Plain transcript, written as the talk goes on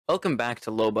Welcome back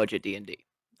to Low Budget D&D.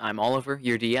 I'm Oliver,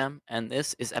 your DM, and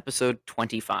this is episode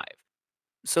 25.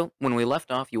 So, when we left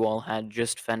off, you all had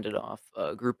just fended off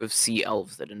a group of sea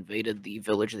elves that invaded the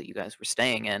village that you guys were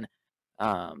staying in.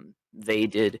 They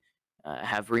did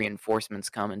have reinforcements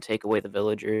come and take away the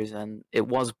villagers, and it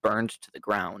was burned to the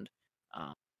ground.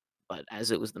 Uh, but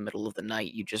as it was the middle of the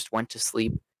night, you just went to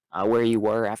sleep where you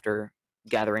were after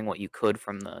gathering what you could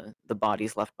from the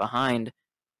bodies left behind.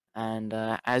 And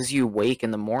as you wake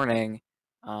in the morning,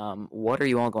 what are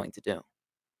you all going to do?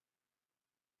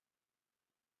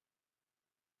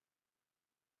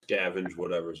 Scavenge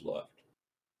whatever's left.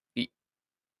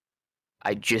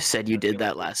 I just said you I did feel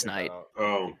that like last night.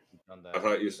 Oh, we've done I that.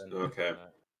 thought you. Then we've Okay. done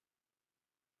that.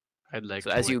 I'd like So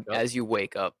to wake up. as you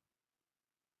wake up,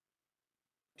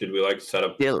 Did we set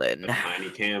up a Dylan, tiny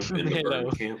camp in the burn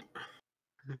No. camp?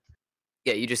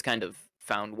 yeah, you just kind of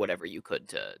found whatever you could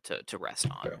to rest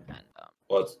on, Okay. and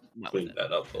Let's went with clean it.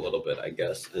 that up a little bit, I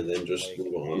guess, and then just Like,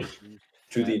 move on too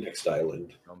to the fat, next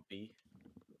island. Grumpy.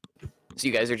 So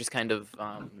you guys are just kind of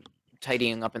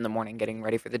tidying up in the morning, getting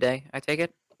ready for the day. I take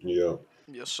it. Yeah.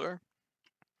 Yes, sir.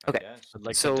 Okay. Yes. I'd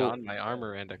like So- to don my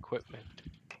armor and equipment.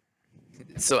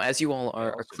 So as you all I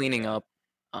are also do cleaning that.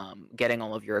 up, getting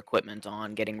all of your equipment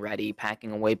on, getting ready,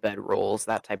 packing away bedrolls,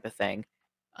 that type of thing,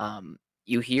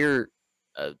 you hear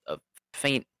a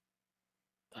faint,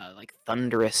 like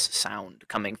thunderous sound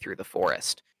coming through the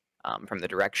forest from the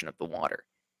direction of the water.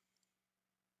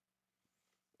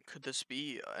 Could this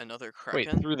be another Wait,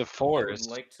 kraken? through the I would forest.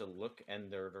 like to look in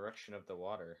the direction of the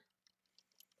water.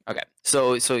 Okay,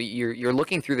 so you're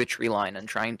looking through the tree line and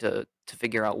trying to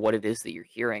figure out what it is that you're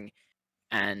hearing,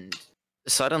 and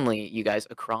suddenly you guys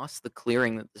across the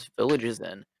clearing that this village is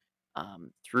in,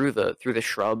 through the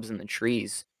shrubs and the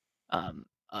trees,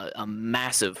 a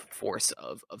massive force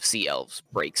of sea elves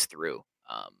breaks through,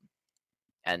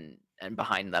 and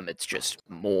behind them it's just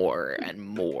more and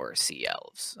more sea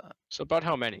elves. So about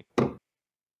how many?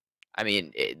 I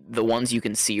mean, the ones you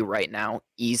can see right now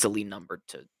easily numbered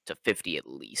to 50 at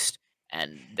least,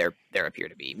 and there appear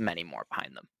to be many more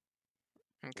behind them.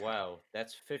 Okay. Wow,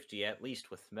 that's 50 at least,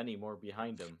 with many more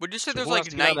behind him. Would you say So there's who wants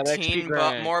like to get on that XP 19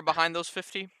 grind? more behind those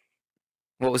 50?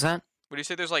 What was that? Would you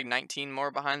say there's like 19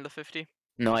 more behind the 50?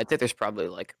 No, I'd say there's probably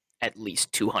like at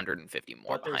least 250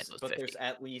 more But behind there's, those but 50. there's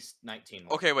at least 19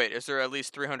 more. Okay, wait. Is there at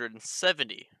least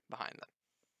 370 behind them?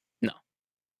 No.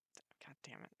 God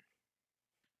damn it.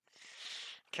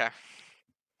 Okay.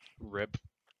 Rip.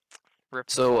 Rip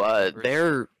the So fucking rip.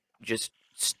 they're just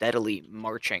steadily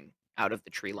marching out of the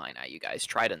tree line at you guys,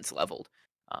 tridents leveled,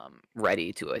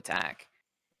 ready to attack.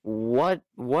 What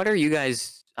are you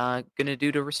guys gonna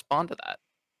do to respond to that?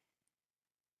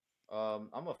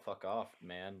 I'm a fuck off,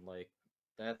 man. Like,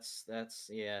 that's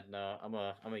yeah. No, I'm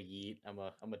a yeet. I'm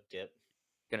a dip.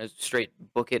 Gonna straight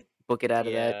book it out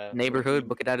of Yeah, that neighborhood, we-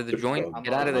 book it out of the Good joint, job.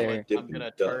 get out of I'm there. Dip I'm and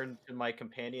gonna duck. turn to my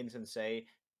companions and say,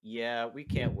 "Yeah, we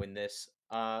can't win this.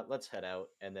 Let's head out,"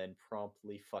 and then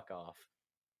promptly fuck off.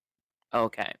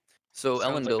 Okay. So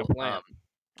Sounds like a Elendil, plan.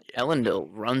 Elendil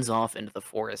runs off into the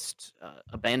forest,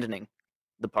 abandoning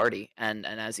the party, and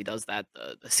as he does that,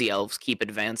 the sea elves keep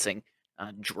advancing,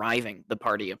 driving the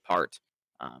party apart.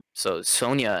 So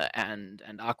Sonia and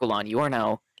Aquilon, you are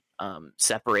now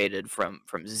separated from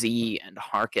Z and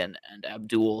Harkin, and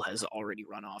Abdul has already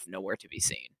run off, nowhere to be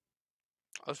seen.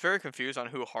 I was very confused on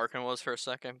who Harkin was for a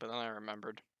second, but then I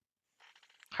remembered.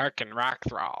 Harkin rock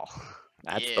thrall.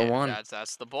 That's yeah, the one.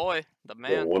 That's the boy, the The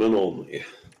man. one and only.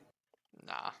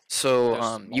 Nah. So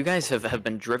There's you guys multiple. have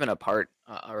been driven apart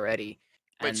already,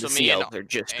 Wait, and so the me sea and elves are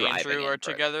just driving Andrew in are right-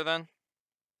 together then?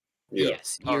 Yeah.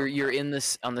 Yes, Oh, you're in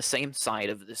this on the same side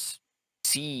of this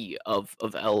sea of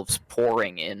elves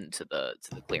pouring into the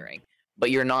clearing,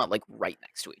 but you're not like right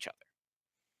next to each other.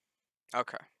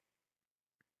 Okay.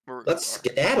 We're Let's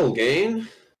skedaddle, gang.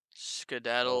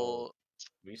 skedaddle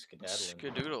We skedaddling.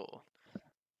 skadoodle.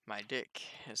 My dick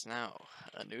is now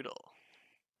a noodle.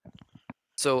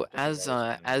 So Look at as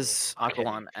that, it's as Okay.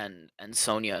 Aquilon and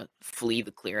Sonia flee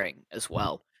the clearing as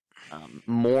well,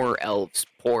 more elves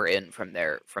pour in from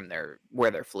their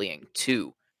where they're fleeing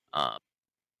to,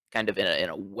 kind of in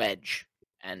a wedge.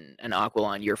 And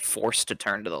Aquilon, you're forced to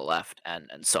turn to the left, and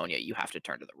Sonia, you have to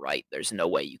turn to the right. There's no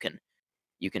way you can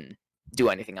do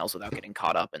anything else without getting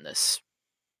caught up in this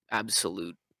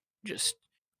absolute just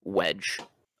wedge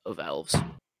of elves.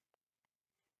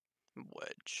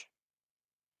 Wedge.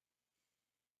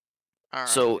 Alright.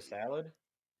 So Salad.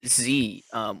 Z,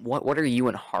 what are you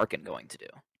and Harkin going to do?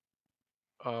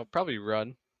 Probably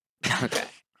run. Okay.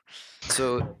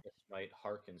 So This might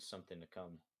hearken something to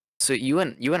come. you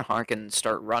and Harkin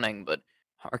start running, but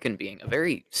Harkin being a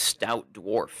very stout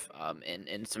dwarf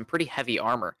in some pretty heavy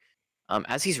armor.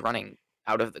 As he's running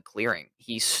out of the clearing,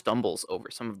 he stumbles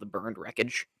over some of the burned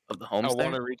wreckage of the I homes want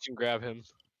there. to reach and grab him.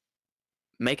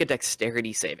 Make a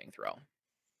dexterity saving throw.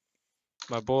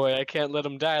 My boy, I can't let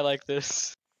him die like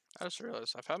this. I just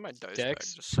realized I've had my dice bag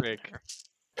Dex, just sitting frick.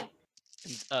 here.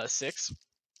 6.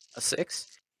 A 6.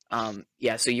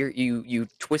 Yeah, so you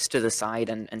twist to the side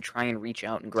and try and reach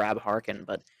out and grab Harkin,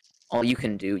 but all you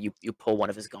can do, you pull one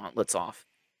of his gauntlets off.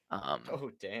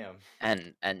 Oh damn.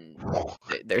 And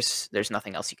there's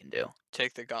nothing else you can do.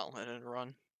 Take the gauntlet and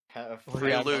run. Have Well,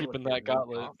 yeah, I'm fun keeping with that your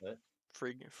new gauntlet.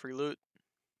 Free loot.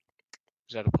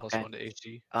 Is that a plus Okay. 1 to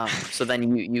AC? So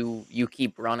then you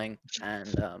keep running,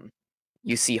 and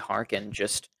you see Harkin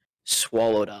just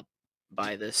swallowed up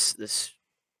by this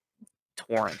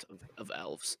torrent of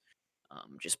elves,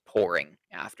 just pouring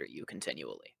after you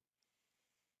continually.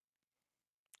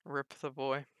 Rip the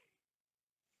boy.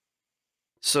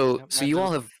 So That so you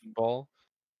all magic have ball.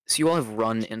 so you all have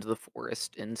run into the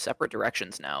forest in separate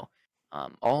directions now,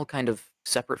 all kind of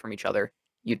separate from each other.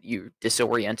 You're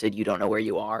disoriented. You don't know where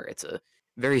you are. It's a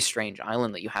very strange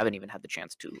island that you haven't even had the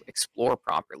chance to explore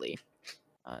properly.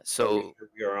 So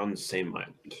we are on the same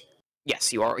island.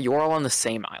 yes, you are all on the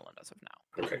same island as of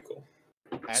now. Okay, cool.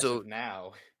 As So- of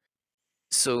now.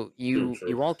 So you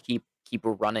true. all keep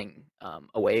running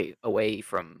away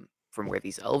from where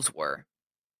these elves were,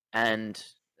 and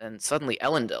suddenly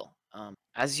Elendil,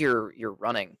 as you're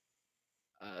running,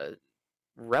 a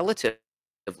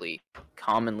relatively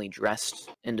commonly dressed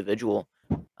individual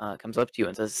comes up to you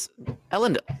and says,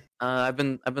 "Elendil, I've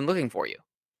been looking for you."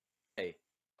 Hey.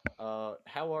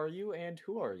 How are you and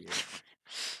who are you?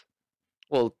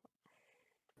 Well,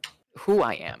 who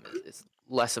I am is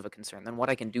less of a concern than what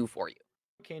I can do for you.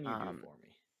 What can you do Um, for me?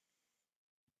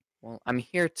 Well, I'm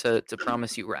here to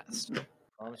promise you rest.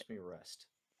 Promise me rest.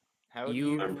 How do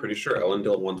you- you I'm pretty sure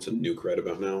Elendil wants a nuke right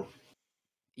about now.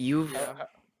 You've how-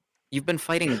 you've been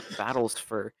fighting battles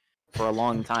for a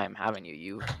long time, haven't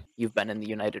you? You've been in the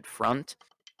United Front.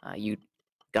 You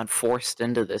got forced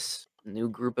into this new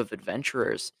group of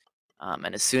adventurers,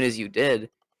 and as soon as you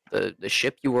did, the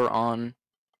ship you were on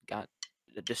got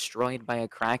destroyed by a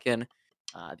kraken.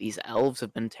 These elves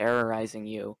have been terrorizing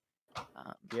you.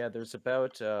 Yeah, there's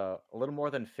about a little more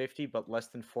than 50, but less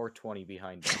than 420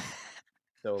 behind us.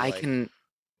 So I like, can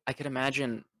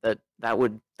imagine that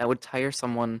would tire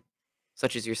someone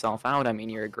such as yourself out. I mean,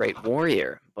 you're a great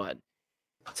warrior, but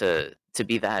to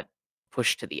be that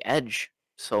pushed to the edge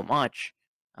so much,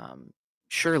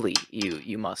 surely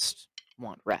you must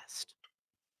want rest.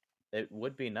 it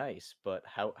would be nice, but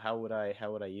how would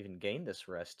I even gain this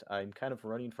rest? I'm kind of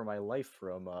running for my life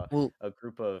from Well, a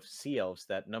group of sea elves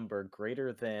that number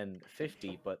greater than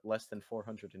 50 but less than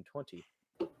 420.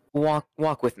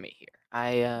 walk with me here.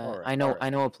 Alright, I know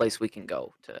alright. a place we can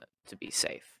go to be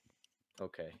safe.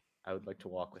 Okay, I would like to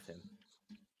walk with him.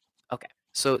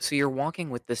 So you're walking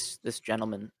with this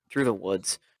gentleman through the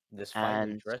woods, This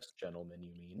finely And- dressed gentleman,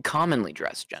 you mean? commonly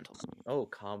dressed gentleman. Oh,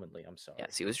 commonly. I'm sorry.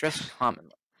 Yes, he was dressed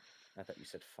commonly. I thought you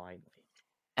said finely.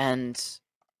 And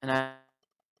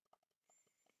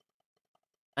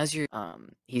as you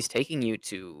he's taking you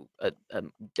to a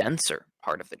denser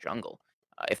part of the jungle,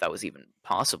 if that was even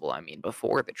possible. I mean,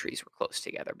 before the trees were close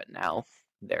together, but now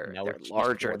they're Now it's just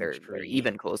larger. one They're tree.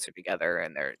 even closer together,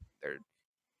 and they're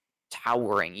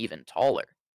towering even taller.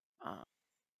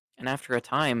 And after a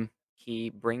time,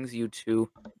 he brings you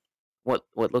to what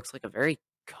looks like a very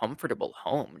comfortable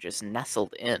home, just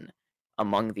nestled in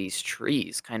among these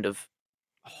trees, kind of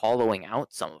hollowing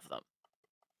out some of them.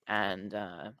 And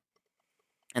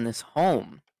this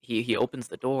home, he opens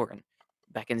the door and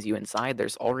beckons you inside.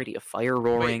 There's already a fire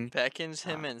roaring. Wait, beckons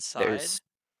him Uh, inside? There's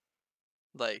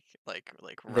Like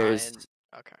Ryan? there's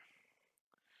Okay.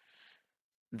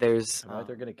 there's I'm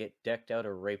either gonna get decked out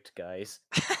or raped, guys.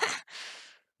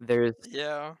 there's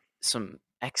Yeah. some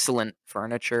excellent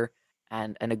furniture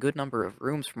and a good number of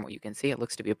rooms. From what you can see, it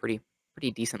looks to be a pretty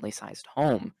decently sized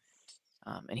home.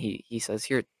 And he says,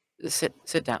 "Here,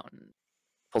 sit down." And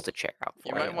pulls a chair out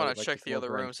You for might you. I want would to like check to the come other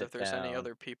over and rooms if sit there's any down.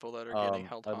 other people that are getting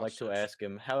held I'd hostage. like to ask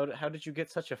him how did you get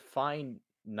such a fine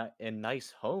and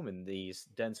nice home in these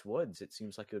dense woods? It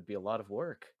seems like it would be a lot of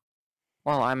work.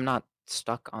 Well, I'm not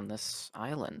stuck on this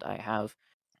island. I have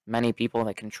many people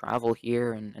that can travel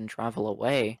here and travel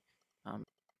away,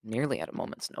 nearly at a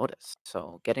moment's notice.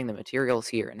 So getting the materials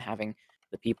here and having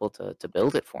the people to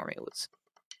build it for me was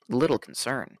little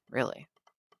concern, really.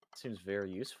 Seems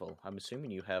very useful. I'm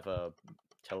assuming you have a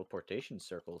teleportation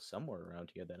circle somewhere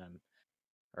around here that I'm.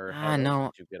 Or how else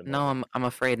No, did you get 'em no, over? I'm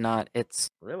afraid not.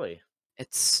 It's Really?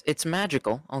 It's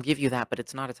magical. I'll give you that, but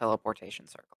it's not a teleportation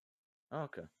circle.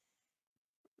 Okay.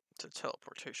 It's a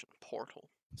teleportation portal.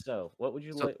 So, what would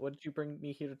you So- like? What did you bring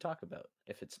me here to talk about?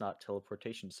 If it's not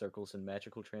teleportation circles and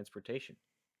magical transportation.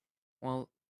 Well,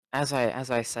 as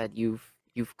I said, you've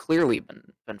clearly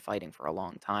been fighting for a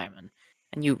long time,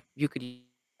 and you could use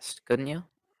rest, couldn't you?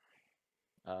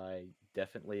 I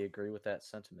definitely agree with that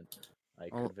sentiment. I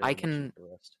Well, could very much use the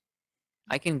rest.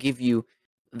 I can give you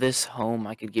this home.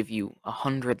 I could give you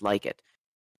 100 like it.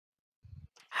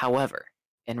 However,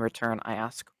 in return, I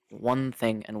ask one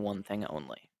thing and one thing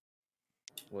only.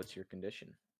 What's your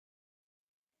condition?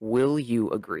 Will you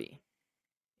agree,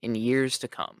 in years to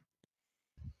come,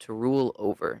 to rule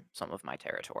over some of my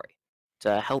territory,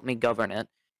 to help me govern it,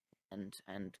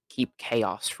 and keep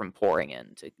chaos from pouring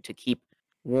in, to keep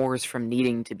wars from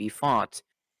needing to be fought,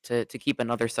 to keep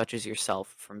another such as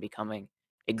yourself from becoming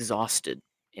exhausted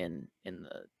in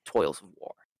the toils of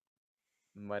war?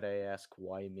 Might I ask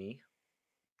why me?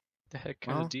 The heck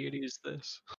kind Well- of deity is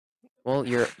this? Well,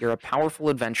 you're a powerful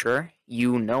adventurer.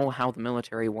 You know how the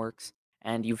military works,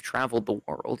 and you've traveled the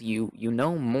world. You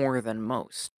know more than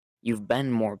most. You've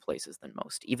been more places than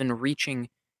most. Even reaching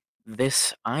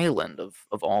this island of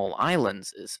all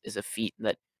islands is a feat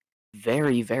that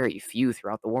very, very few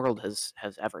throughout the world has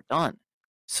ever done.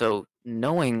 So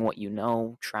knowing what you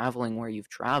know, traveling where you've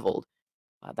traveled,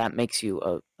 that makes you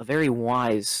a very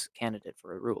wise candidate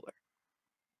for a ruler.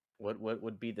 What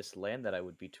would be this land that I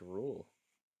would be to rule?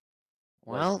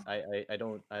 Well, I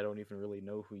don't even really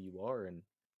know who you are and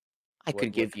I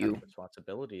could give what kind you of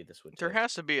responsibility this would There take.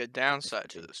 has to be a downside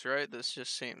to be. this, right? This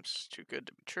just seems too good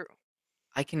to be true.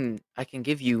 I can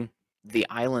give you the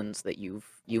islands that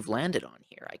you've landed on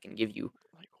here. I can give you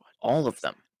Like what? all of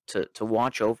them to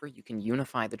watch over. You can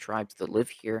unify the tribes that live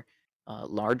here,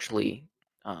 largely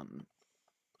um,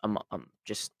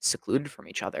 just secluded from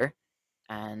each other,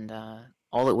 and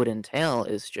all it would entail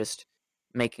is just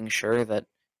making sure that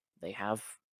they have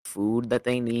food that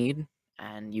they need,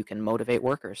 and you can motivate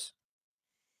workers.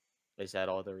 Is that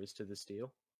all there is to this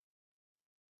deal?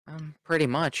 Pretty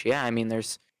much, yeah. I mean,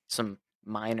 there's some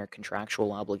minor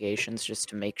contractual obligations just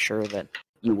to make sure that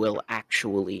you will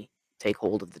actually take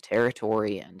hold of the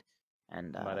territory and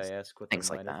Might I ask what things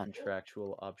the like minor that.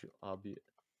 contractual word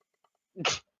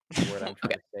I'm trying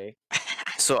to say?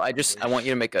 So I want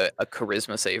you to make a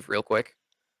charisma save real quick.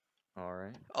 All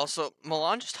right. Also,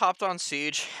 Milan just hopped on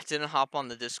Siege. Didn't hop on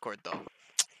the Discord though.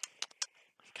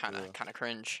 Kind Ugh. of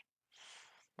cringe.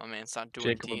 My man's not doing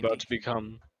Jacob D&D. about to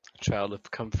become a child of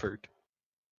comfort.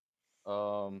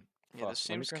 Yeah, this Fuck, let me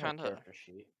seems grab my kinda- character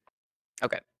sheet.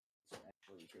 Okay. It's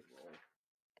actually a good roll.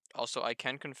 Also, I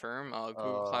can confirm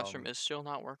Google Classroom Um, is still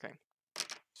not working.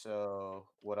 So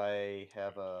would I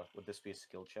have a? Would this be a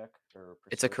skill check or?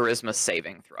 It's a persuasion charisma check?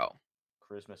 saving throw.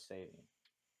 Charisma saving.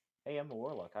 Hey, I'm a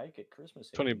warlock. I get charisma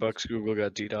saving. 20 bucks, Google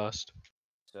got DDoSed.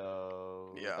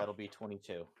 So Yeah. that'll be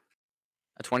 22.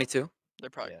 A 22. They're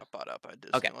probably Yeah. got bought out by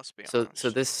Disney. Okay, Let's be So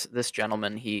honest. this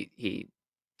gentleman he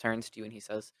turns to you and he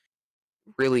says,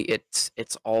 "Really, it's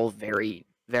all very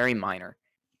very minor.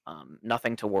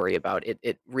 Nothing to worry about.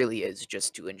 It really is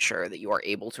just to ensure that you are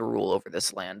able to rule over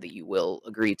this land, that you will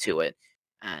agree to it,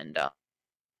 and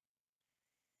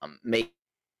making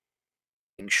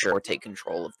sure take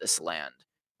control of this land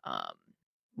um,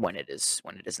 when it is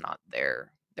not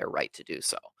their right to do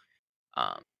so.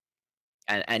 Um,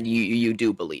 and you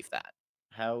do believe that.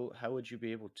 How would you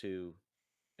be able to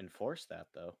enforce that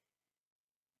though?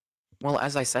 Well,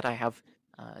 as I said, I have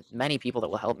many people that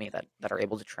will help me that are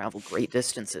able to travel great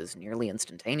distances nearly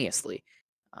instantaneously.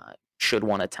 Should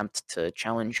one attempt to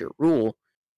challenge your rule,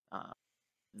 uh,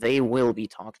 they will be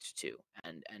talked to,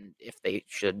 and if they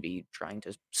should be trying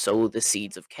to sow the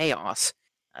seeds of chaos,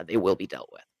 they will be dealt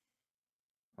with.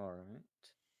 All right.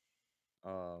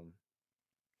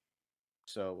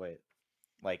 So wait,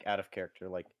 like out of character,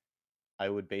 like I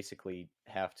would basically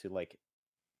have to like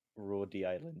rule the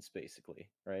islands, basically,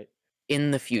 right?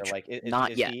 In the Or future, like,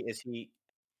 not yet. Is he?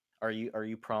 Are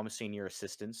you promising your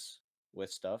assistance with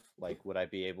stuff? Like, would I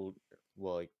be able?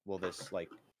 Will this like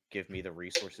give me the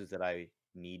resources that I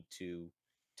need to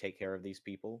take care of these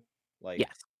people? Like,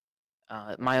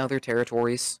 Yes. My other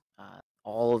territories,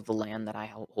 all of the land that I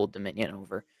hold dominion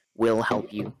over, will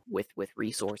help you with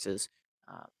resources,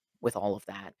 uh, with all of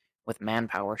that, with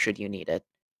manpower should you need it,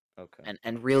 okay,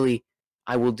 and really,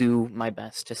 I will do my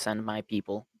best to send my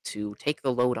people to take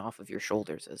the load off of your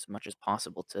shoulders as much as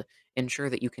possible to ensure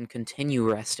that you can continue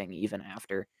resting even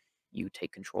after you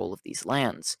take control of these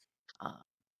lands, uh,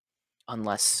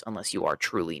 unless you are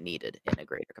truly needed in a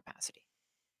greater capacity.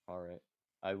 all right.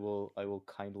 I will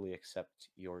kindly accept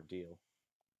your deal.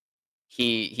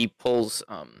 he pulls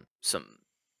some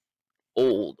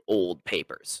old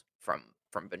papers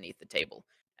from beneath the table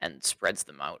and spreads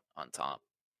them out on top.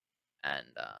 And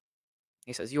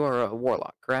he says, "You are a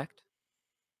warlock, correct?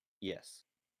 Yes.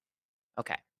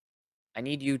 Okay. I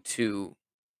need you to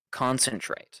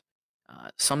concentrate,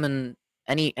 summon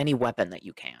any weapon that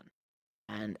you can,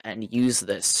 and use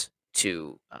this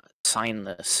to sign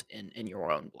this in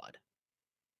your own blood."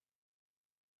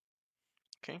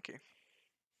 Kinky.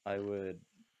 I would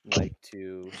like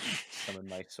to summon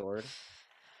my sword,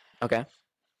 Okay.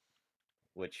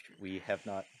 which we have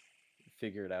not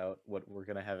figured out what we're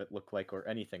gonna have it look like or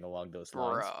anything along those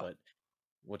lines, Bruh. but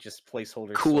we'll just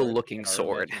placeholder Cool sword looking in our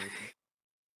sword. imagination.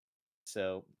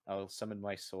 So I'll summon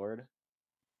my sword.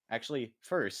 Actually,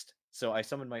 first, so I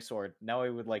summoned my sword. Now I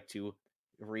would like to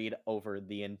read over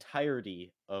the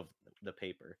entirety of the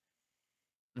paper.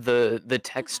 The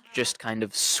text just kind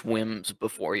of swims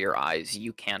before your eyes.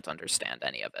 You can't understand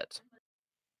any of it.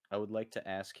 I would like to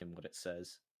ask him what it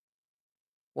says.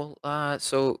 Well,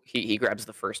 so he grabs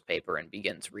the first paper and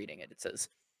begins reading it. It says,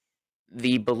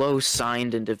 "The below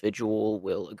signed individual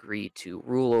will agree to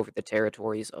rule over the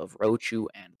territories of Rochu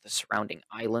and the surrounding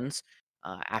islands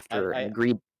after an I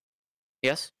agreed."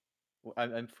 Yes?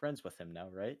 I'm friends with him now,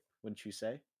 right? Wouldn't you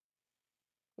say?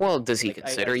 Well, does he Like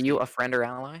consider you a friend or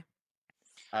ally?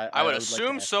 I would would like to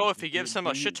assume ask so him, if he gives him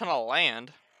a shit ton of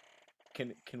land.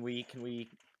 Can we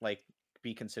like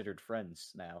be considered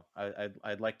friends now?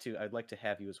 I'd like to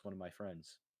have you as one of my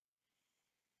friends.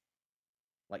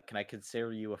 Like, can I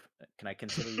consider you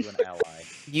an ally?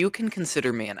 You can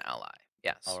consider me an ally,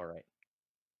 yes. All right.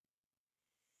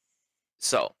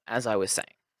 So, as I was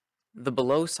saying, the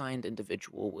below signed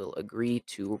individual will agree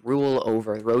to rule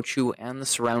over Rochu and the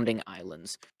surrounding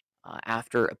islands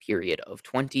after a period of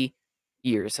 20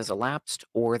 years has elapsed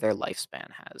or their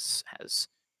lifespan has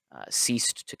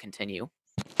ceased to continue.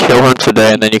 Kill him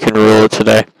today, and then you can rule it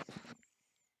today.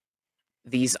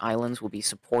 These islands will be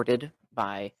supported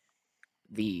by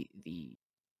the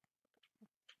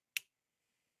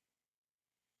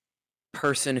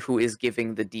person who is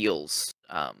giving the deals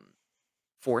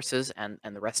forces and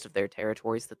the rest of their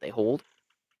territories that they hold.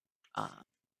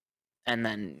 And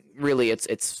then really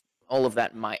it's all of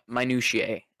that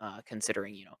minutiae,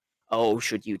 considering, oh,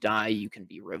 should you die, you can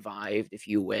be revived if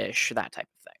you wish, that type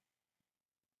of thing.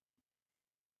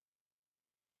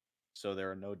 So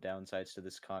there are no downsides to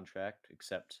this contract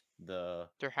except the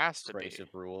There has to price be.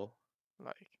 of rule.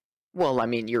 Like, Well, I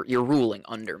mean, you're ruling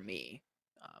under me,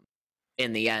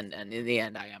 in the end, and in the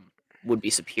end, would be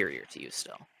superior to you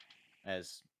still.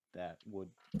 As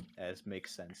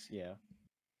makes sense, yeah.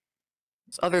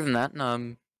 So other than that,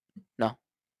 no.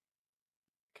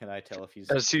 Can I tell if he's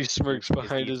As he smirks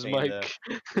behind he his saying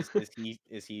mic.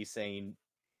 is he saying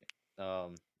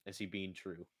is he being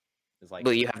true? Is like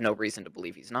But you have no reason to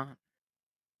believe he's not.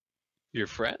 You're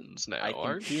friends now, I can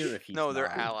aren't hear you? if he's no, they're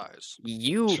not. allies.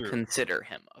 You True. consider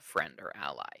him a friend or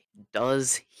ally.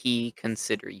 Does he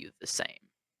consider you the same?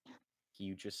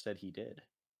 You just said he did.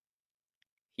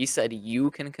 He said you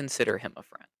can consider him a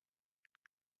friend.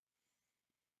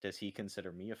 Does he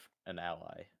consider me an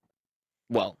ally?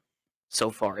 Well, so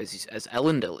far as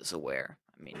Elendil is aware,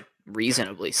 I mean,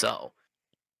 reasonably so.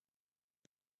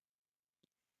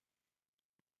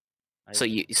 So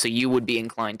you would be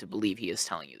inclined to believe he is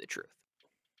telling you the truth.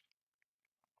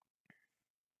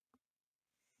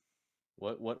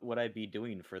 What would I be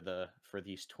doing for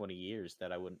these 20 years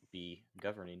that I wouldn't be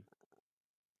governing?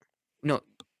 No,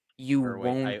 you Or wait,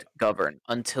 won't govern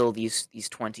until these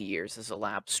 20 years has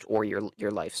elapsed or your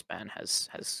lifespan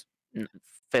has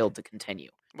failed to continue.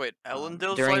 Wait,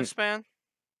 Elendil's during- lifespan?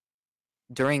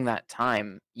 During that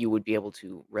time, you would be able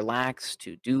to relax,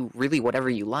 to do really whatever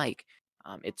you like.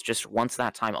 It's just once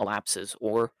that time elapses,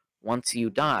 or once you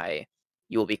die,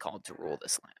 you will be called to rule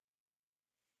this land.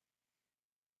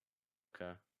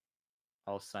 Okay.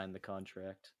 I'll sign the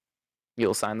contract.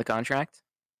 You'll sign the contract?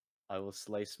 I will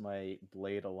slice my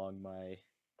blade along my...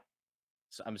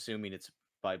 So I'm assuming it's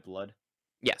by blood?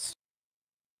 Yes.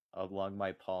 Along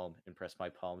my palm and press my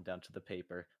palm down to the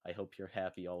paper. I hope you're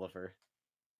happy, Oliver.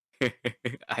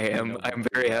 I'm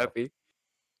very happy.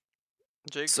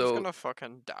 Jacob's So- gonna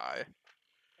fucking die.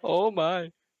 Oh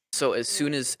my. So as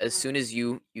soon as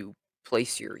you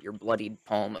place your bloodied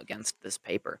palm against this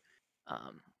paper,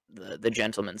 the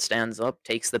gentleman stands up,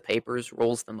 takes the papers,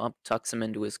 rolls them up, tucks them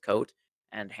into his coat,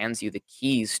 and hands you the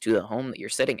keys to the home that you're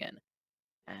sitting in,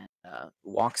 and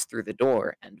walks through the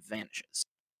door and vanishes.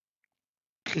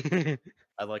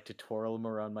 I like to twirl him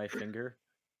around my finger,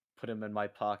 put him in my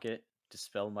pocket,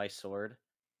 dispel my sword,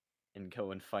 and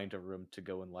go and find a room to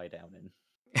go and lie down in.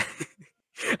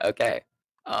 Okay.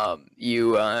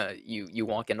 You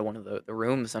walk into one of the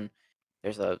rooms, and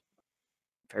there's a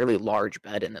fairly large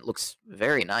bed, and it looks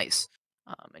very nice.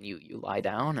 And you lie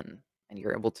down, and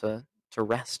you're able to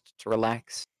rest, to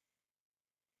relax.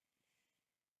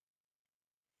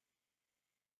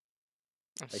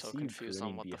 I'm I so see you confused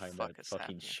on grinning what the behind fuck that is fucking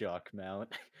happening. shock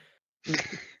mount.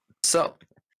 So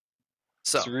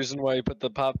It's the reason why you put the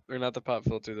pop, or not the pop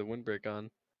filter, the windbreak on.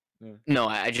 no,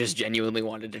 I just genuinely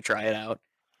wanted to try it out.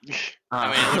 I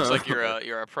mean, it looks like Uh,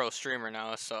 you're a pro streamer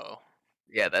now, so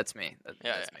yeah, that's me.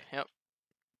 yeah, That's me. yep.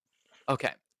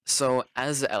 Okay, so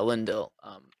as Elendil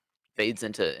fades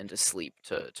into sleep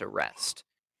to rest,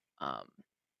 um,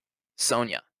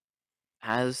 Sonia,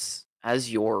 as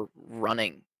you're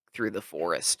running through the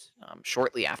forest,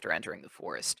 shortly after entering the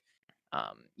forest,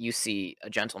 you see a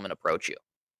gentleman approach you,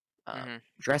 Mhm.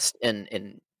 dressed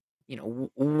in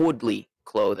woodly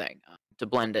clothing, to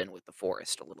blend in with the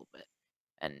forest a little bit,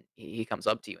 and he comes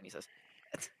up to you and he says,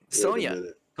 Wait a "Sonia,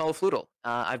 minute. Callfloodle,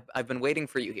 I've been waiting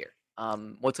for you here.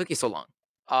 What took you so long?"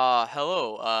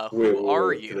 Hello. Wait, Who are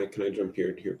wait. you? Can I jump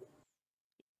here?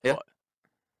 Yeah. What?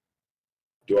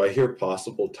 Do I hear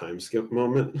possible time skip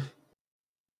moment?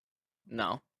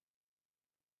 No.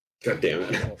 God damn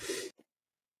it. Oh.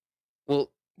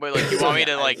 Well, Wait, like you want me Sonia,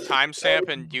 to like as timestamp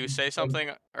and you say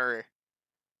something, or?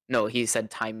 no, he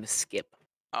said time skip.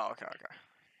 Oh, okay, okay.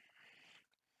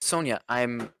 Sonia,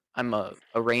 I'm a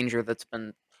ranger that's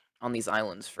been on these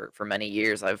islands for many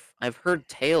years. I've heard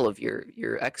tale of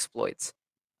your exploits,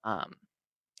 um,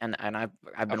 and I've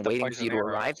been Of the waiting for poison you to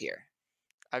arrive arrows. here.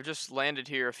 I've just landed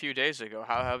here a few days ago.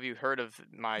 How have you heard of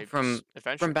my From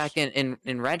back adventures?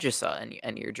 in Regissa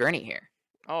and your journey here.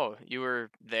 Oh, you were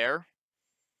there?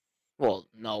 Well,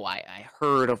 no, I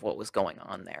heard of what was going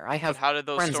on there. I But have how did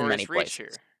those friends in many stories reach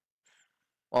places. here?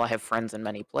 Well, I have friends in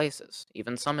many places,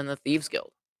 even some in the Thieves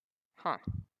Guild. Huh.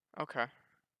 Okay.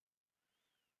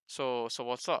 So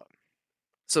what's up?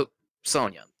 So,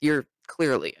 Sonia, you're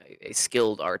clearly a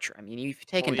skilled archer. I mean, you've Well,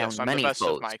 taken yes, down I'm the many best of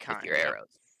foes my with kind. your Yep.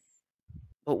 arrows.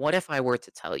 But what if I were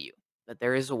to tell you that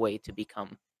there is a way to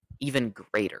become even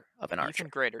greater of an archer? Even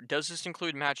greater. Does this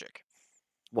include magic?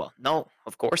 Well, no,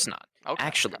 of course not. Okay.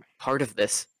 Actually, Okay. part of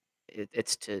this,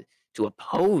 it's to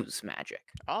oppose magic.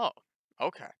 Oh.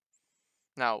 Okay.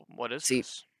 Now, what is See,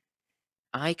 this?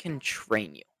 I can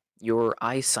train you. Your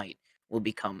eyesight will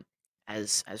become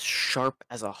as sharp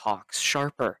as a hawk's,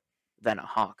 sharper than a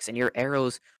hawk's, and your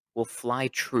arrows will fly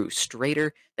true,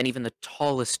 straighter than even the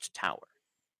tallest tower.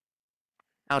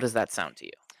 How does that sound to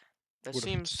you? That What if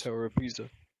it's seems Tower of Pisa?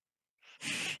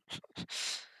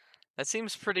 that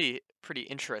seems pretty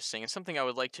interesting. It's something I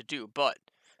would like to do, but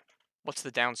what's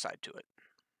the downside to it?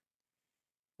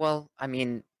 Well, I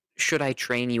mean, should I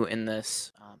train you in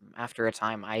this after a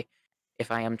time?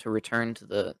 If I am to return to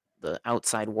the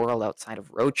outside world outside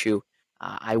of Rochu,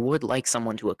 I would like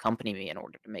someone to accompany me in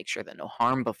order to make sure that no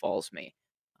harm befalls me.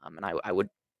 And I would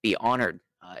be honored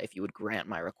if you would grant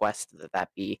my request that that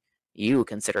be you,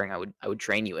 considering I would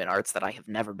train you in arts that I have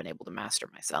never been able to master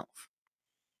myself.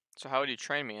 So how would you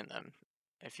train me in them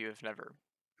if you have never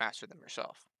mastered them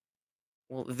yourself?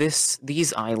 Well,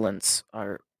 these islands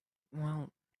are,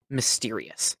 well,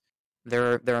 mysterious.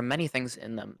 There are many things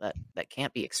in them that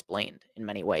can't be explained in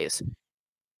many ways,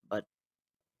 but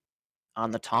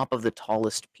on the top of the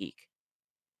tallest peak,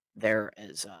 there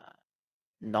is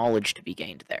knowledge to be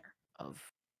gained there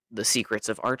of the secrets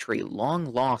of archery long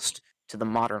lost to the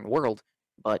modern world,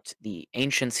 but the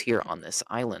ancients here on this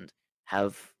island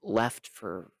have left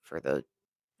for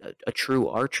a true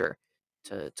archer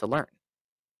to learn.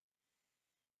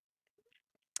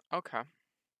 Okay.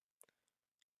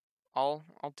 I'll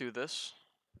do this.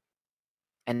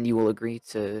 And you will agree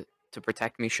to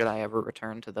protect me should I ever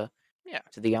return Yeah.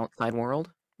 to the outside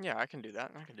world? Yeah, I can do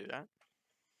that. I can do that.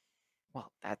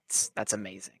 Well, that's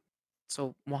amazing.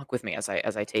 So walk with me as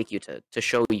I take you to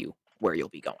show you where you'll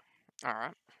be going. All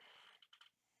right.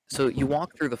 So you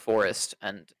walk through the forest,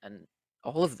 and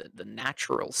all of the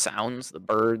natural sounds, the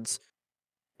birds,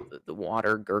 the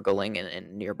water gurgling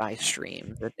in nearby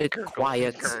streams, it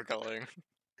quiets, Gurgling.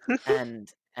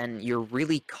 and you're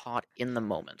really caught in the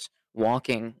moment,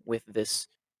 walking with this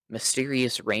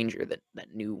mysterious ranger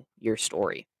that knew your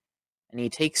story, and he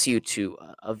takes you to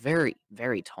a very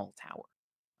very tall tower.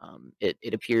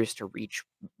 It appears to reach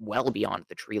well beyond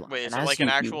the tree line, Wait, and is it as like an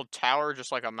you actual tower,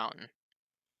 just like a mountain?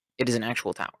 it is an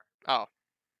actual tower. Oh,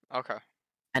 okay.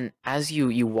 And as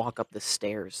you walk up the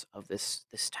stairs of this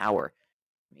tower,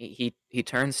 he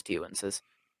turns to you and says,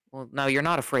 "Well, now you're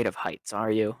not afraid of heights, are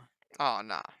you?" Oh,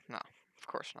 nah, nah. Of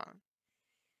course not.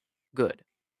 Good.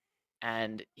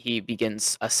 and he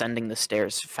begins ascending the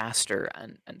stairs faster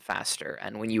and faster.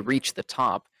 And when you reach the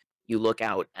top, you look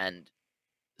out, and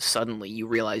suddenly you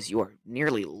realize you are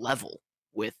nearly level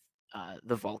with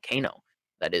the volcano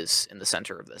that is in the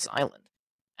center of this island.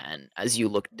 And as you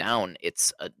look down,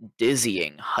 it's a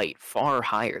dizzying height, far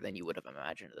higher than you would have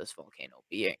imagined this volcano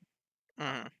being.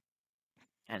 Mhm.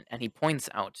 And he points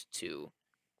out to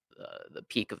the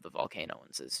peak of the volcano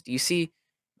and says, "Do you see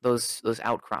those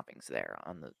outcroppings there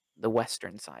on the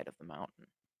western side of the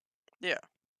mountain? Yeah.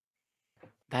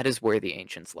 That is where the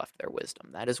ancients left their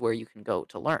wisdom. That is where you can go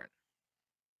to learn."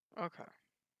 Okay.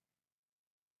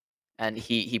 And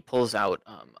he pulls out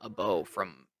a bow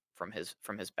from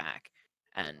his back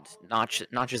and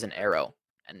notches an arrow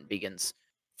and begins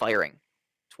firing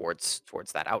towards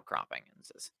that outcropping and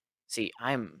says, "See,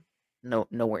 I'm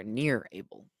nowhere near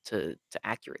able to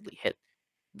accurately hit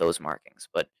those markings,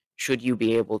 but should you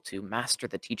be able to master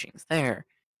the teachings there,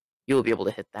 you'll be able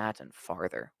to hit that and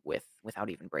farther without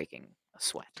even breaking a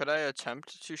sweat." Could I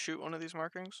attempt to shoot one of these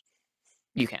markings?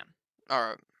 You can. All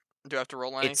right. Do I have to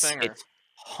roll anything or? It's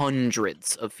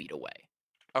hundreds of feet away.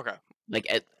 Okay.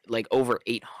 Like over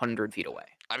 800 feet away.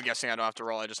 I'm guessing I don't have to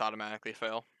roll. I just automatically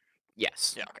fail.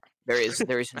 Yes. Yeah. Okay.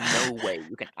 There is no way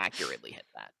you can accurately hit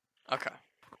that. Okay.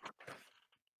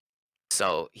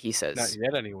 So he Not says,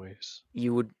 yet, anyways.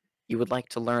 you would like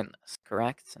to learn this,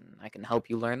 correct? And I can help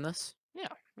you learn this?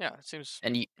 Yeah. It seems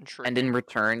And intriguing. in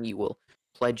return you will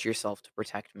pledge yourself to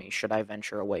protect me should I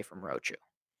venture away from Rochu.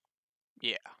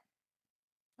 Yeah.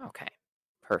 Okay.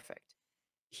 Perfect.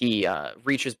 He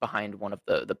reaches behind one of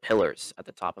the pillars at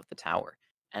the top of the tower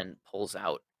and pulls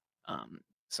out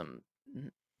some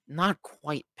not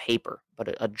quite paper,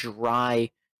 but a dry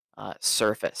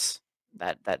surface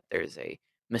that there's a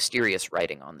mysterious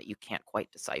writing on that you can't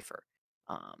quite decipher.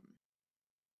 Um,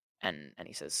 and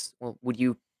he says, "Well, would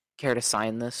you care to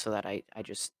sign this so that I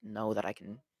just know that I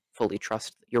can fully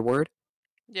trust your word?"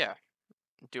 Yeah.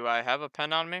 Do I have a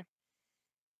pen on me,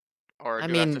 or I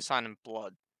do I have to mean, sign in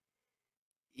blood?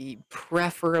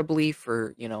 preferably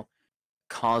for,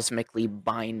 cosmically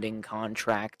binding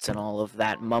contracts and all of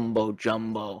that mumbo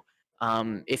jumbo.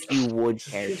 If you would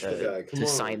Just care shoot the guy. Come to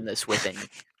sign on. this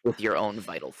with your own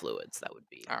vital fluids, that would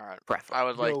be All right. I preferable.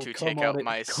 would like Yo, to come take on out it,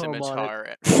 my come on it.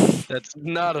 scimitar. That's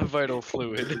not a vital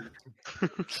fluid.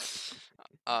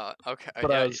 Okay.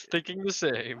 But I Yeah. was thinking the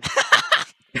same.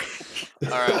 All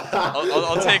right.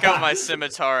 I'll take out my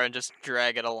scimitar and just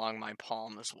drag it along my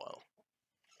palm as well.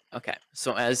 Okay,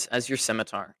 so as your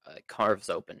scimitar carves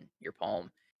open your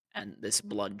palm, and this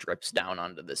blood drips down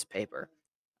onto this paper,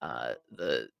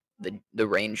 the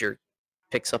ranger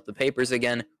picks up the papers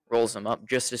again, rolls them up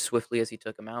just as swiftly as he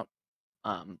took them out,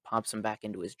 pops them back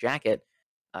into his jacket,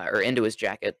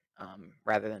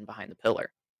 rather than behind the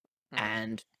pillar, Mhm.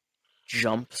 and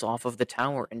jumps off of the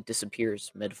tower and disappears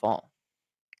mid-fall.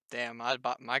 Damn,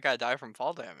 my guy died from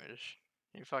fall damage.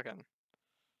 He fucking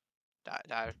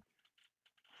died.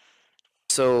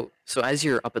 So as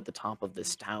you're up at the top of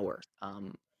this tower,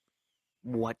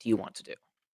 what do you want to do?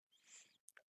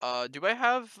 Do I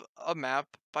have a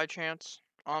map by chance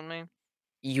on me?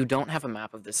 You don't have a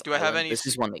map of this Do I have island. any This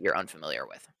is one that you're unfamiliar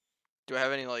with. Do I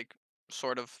have any like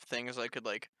sort of things I could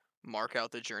like mark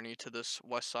out the journey to this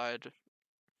west side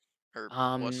or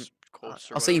Um, west coast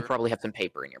or I'll say you whatever? probably have some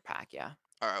paper in your pack, yeah.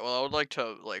 All right. Well, I would like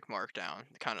to like mark down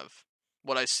kind of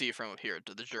what I see from here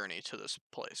to the journey to this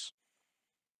place.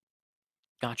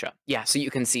 Gotcha. Yeah, so you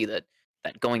can see that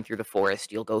going through the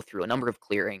forest, you'll go through a number of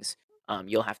clearings.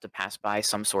 You'll have to pass by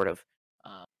some sort of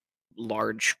uh,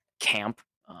 large camp.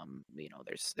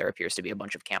 There appears to be a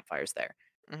bunch of campfires there.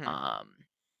 Hmm. Um,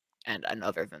 and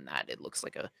other than that, it looks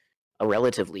like a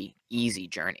relatively easy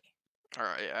journey. All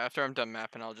right. Yeah, after I'm done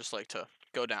mapping, I'll just like to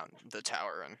go down the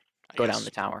tower and Go down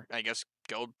the tower. I guess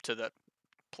go to that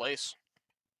place.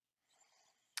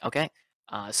 Okay.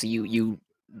 So you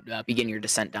begin your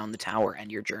descent down the tower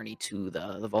and your journey to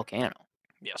the volcano.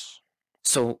 Yes.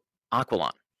 So,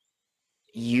 Aquilon,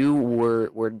 you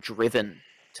were driven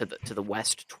to the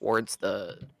west towards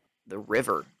the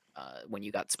river when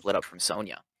you got split up from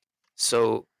Sonia.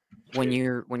 So when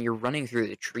you're running through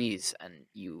the trees and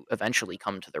you eventually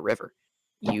come to the river,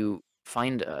 you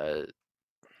find an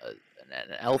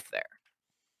elf there,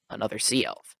 another sea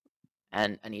elf,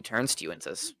 and he turns to you and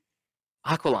says,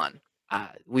 "Aquilon,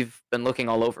 we've been looking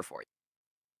all over for you."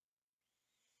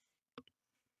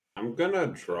 I'm gonna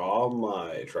draw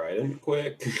my trident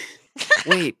quick.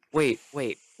 Wait.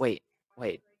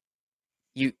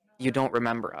 You don't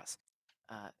remember us.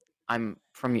 I'm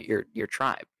from your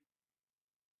tribe.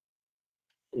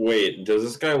 Wait, does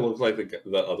this guy look like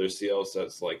the other sea elves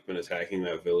that's like been attacking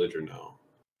that village or no?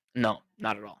 No,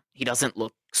 not at all. He doesn't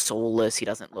look soulless. He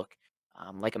doesn't look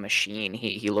like a machine.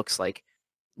 He looks like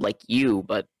you,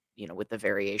 but with the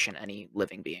variation any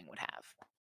living being would have.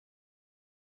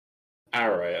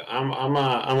 All right, I'm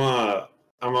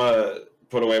a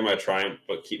put away my triumph,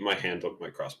 but keep my hand on my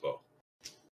crossbow.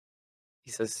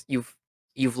 He says,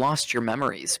 "You've lost your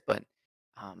memories, but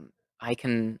um, I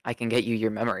can get you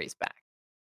your memories back."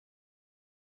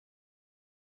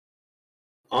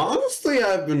 Honestly,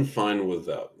 I've been fine with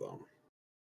that though.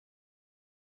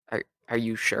 Are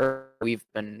you sure? We've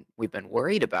been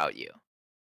worried about you.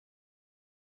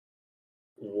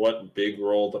 What big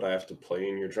role did I have to play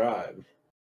in your drive?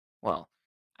 Well,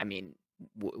 I mean,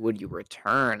 would you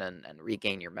return and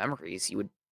regain your memories? You would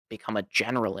become a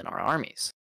general in our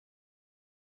armies.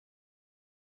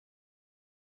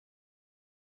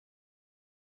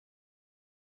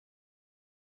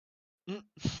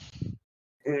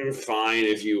 Mm. Fine,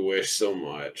 if you wish so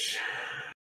much.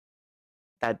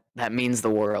 That means the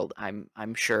world.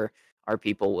 I'm sure our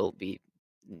people will be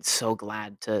so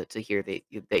glad to hear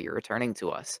that you're returning to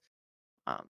us.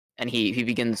 Um, and he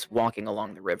begins walking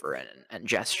along the river and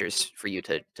gestures for you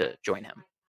to join him.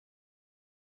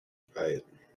 Right.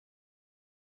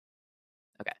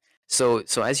 Okay. So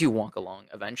as you walk along,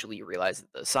 eventually you realize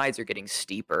that the sides are getting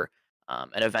steeper,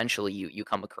 and eventually you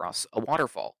come across a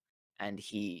waterfall, and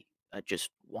he just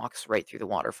walks right through the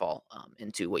waterfall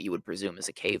into what you would presume is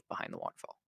a cave behind the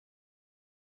waterfall.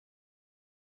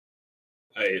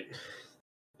 Right.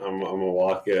 I'm gonna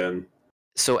walk in.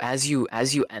 So as you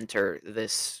enter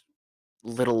this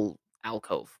little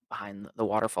alcove behind the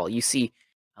waterfall, you see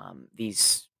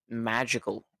these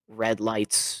magical red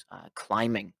lights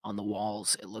climbing on the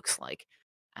walls. It looks like,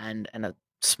 and a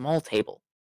small table,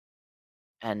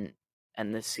 and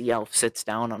the sea elf sits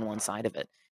down on one side of it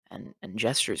and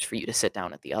gestures for you to sit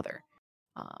down at the other,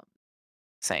 um,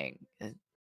 saying,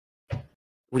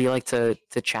 "Would you like to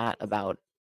chat about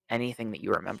anything that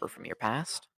you remember from your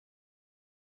past?"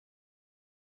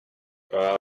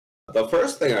 Uh, the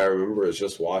first thing I remember is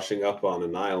just washing up on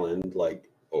an island, like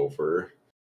over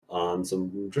on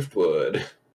some driftwood.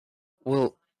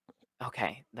 Well,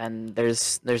 okay, then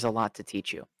there's a lot to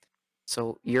teach you.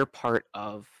 So you're part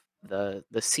of the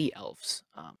sea elves.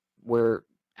 We're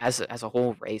as a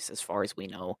whole race, as far as we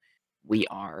know, we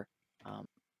are um,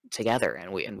 together,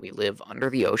 and we live under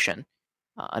the ocean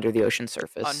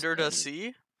surface, Under the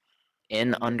sea?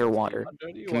 in Under the sea. underwater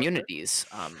Under the water. communities,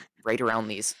 right around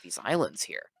these islands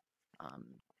here, um,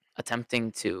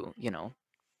 attempting to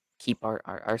keep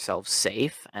ourselves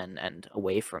safe and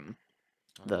away from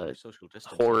the Social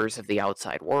distance. horrors of the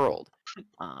outside world.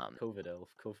 Um, COVID elf.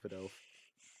 COVID elf.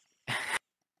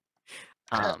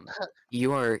 um,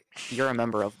 you're a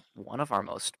member of one of our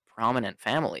most prominent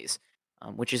families,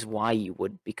 which is why you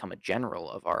would become a general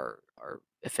of our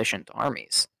efficient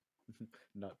armies.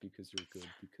 Not because you're good,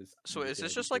 because So your is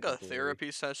this daddy just like did a it for you.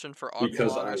 therapy session for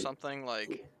Because Aqualung or I something?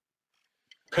 Like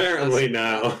apparently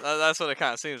now. that's what it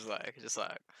kind of seems like. Just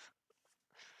like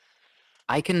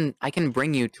I can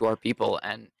bring you to our people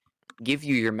and give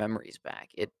you your memories back.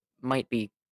 It might be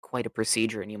quite a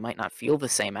procedure, and you might not feel the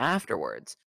same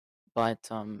afterwards. But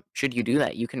should you do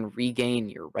that, you can regain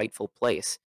your rightful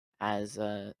place as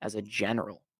a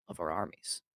general of our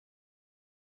armies.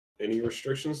 Any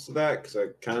restrictions to that? Because I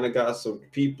kind of got some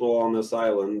people on this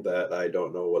island that I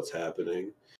don't know what's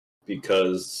happening.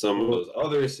 Because some of those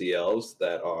other CLs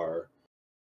that are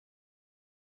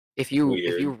If you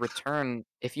weird. return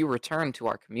to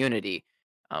our community,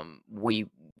 we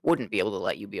wouldn't be able to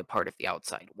let you be a part of the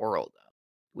outside world.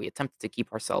 We attempt to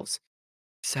keep ourselves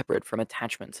separate from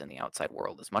attachments in the outside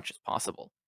world as much as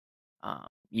possible.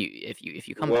 If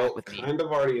you come back Well, with me, kind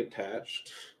of already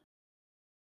attached.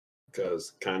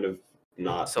 Because kind of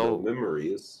not no so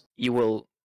memories. you will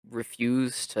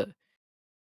refuse to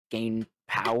gain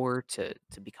power to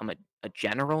become a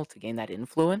general, to gain that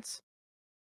influence.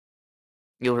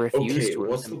 You'll refuse Okay, to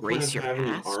what's the point embrace of your having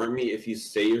an past. army if you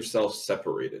say yourself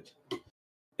separated?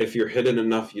 If you're hidden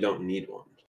enough, you don't need one.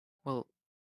 Well,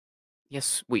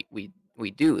 yes,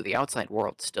 we do. The outside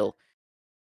world still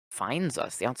finds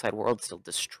us. The outside world still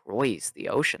destroys the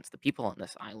oceans. The people on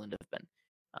this island have been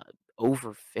uh,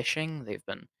 overfishing. They've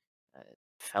been uh,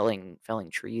 felling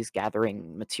trees,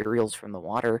 gathering materials from the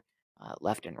water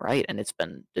left and right, and it's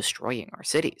been destroying our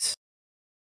cities.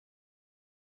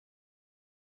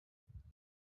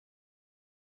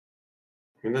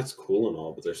 I mean, that's cool and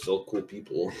all, but they're still cool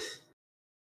people.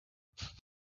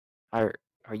 Are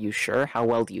are you sure? How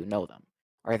well do you know them?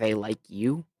 Are they like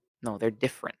you? No, they're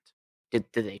different.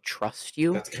 Do they trust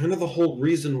you? That's kind of the whole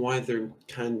reason why they're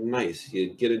kind of nice.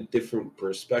 You get a different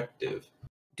perspective.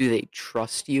 Do they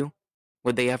trust you?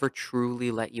 Would they ever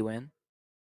truly let you in?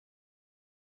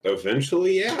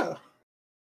 Eventually, yeah.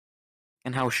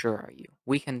 And how sure are you?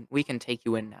 We can take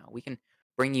you in now. We can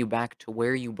bring you back to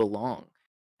where you belong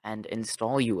and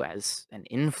install you as an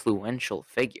influential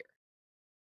figure.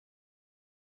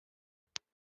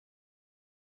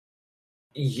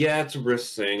 Yeah, it's a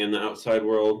risk thing in the outside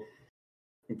world,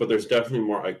 but there's definitely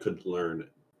more I could learn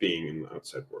being in the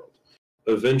outside world.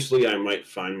 Eventually, I might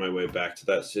find my way back to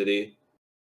that city,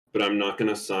 but I'm not going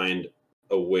to sign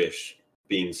a wish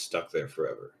being stuck there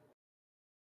forever.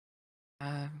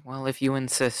 Well, if you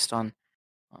insist on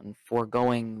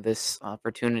foregoing this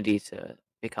opportunity to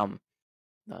become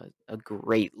a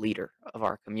great leader of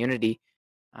our community,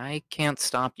 I can't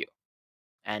stop you.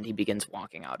 And he begins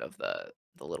walking out of the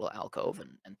little alcove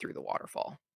and through the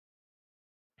waterfall.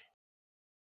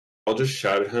 I'll just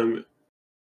shout at him.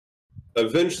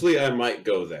 Eventually, I might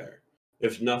go there.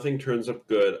 If nothing turns up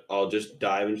good, I'll just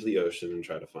dive into the ocean and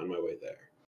try to find my way there.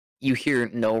 You hear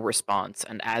no response,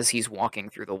 and as he's walking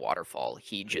through the waterfall,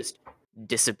 he just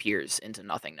disappears into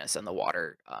nothingness, and the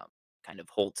water kind of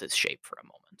holds his shape for a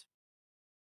moment.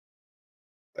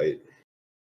 I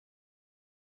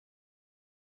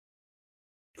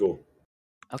Cool.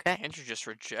 Okay, Andrew just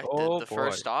rejected Oh, the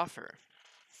first boy. offer,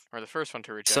 or the first one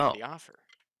to reject So- the offer.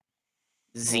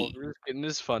 Z. Well, it's getting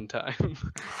his fun time.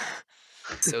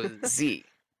 So Z,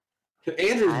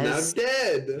 Andrew's As- now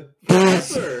dead.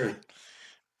 Professor.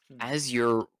 as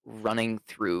you're running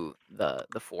through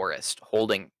the forest,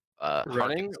 holding Running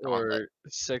Harkin's gauntlet, or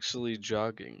sexually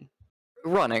jogging?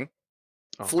 running,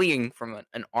 Oh. fleeing from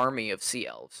an army of sea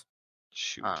elves,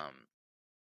 Shoot.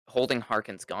 holding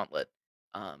Harkin's gauntlet,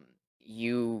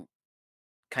 you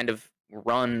kind of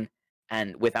run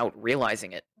and without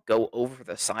realizing it, go over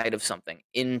the side of something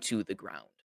into the ground.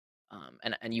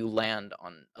 And you land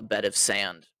on a bed of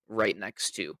sand right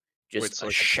next to just Wait, a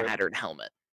like a trip? shattered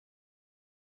helmet.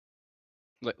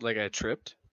 Like I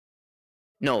tripped?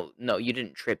 No, you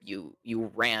didn't trip. You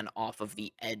ran off of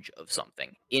the edge of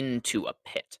something into a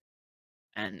pit,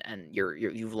 and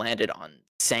you've landed on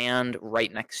sand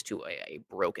right next to a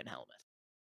broken helmet.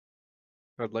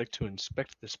 I'd like to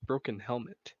inspect this broken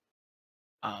helmet.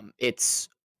 It's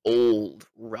old,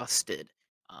 rusted.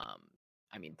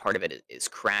 I mean, part of it is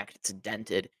cracked. It's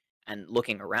dented. And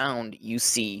looking around, you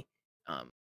see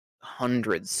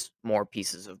hundreds more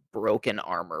pieces of broken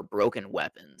armor, broken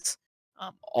weapons,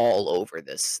 all over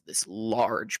this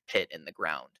large pit in the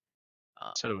ground,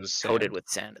 So it was coated sand. with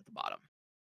sand at the bottom.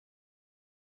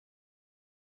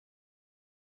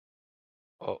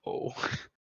 Uh-oh.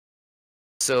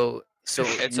 So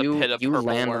It's a you pit of you purple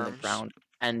land on the worms. ground,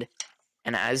 and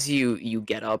as you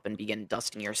get up and begin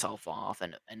dusting yourself off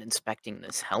and inspecting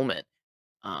this helmet,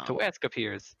 Towask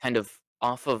appears. kind of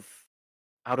off of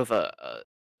out of a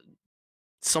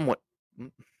somewhat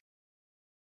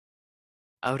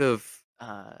out of Sorry,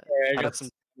 I out got of some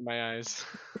in my eyes.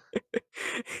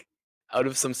 out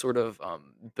of some sort of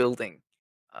building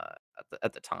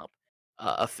at the top,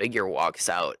 a figure walks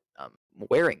out,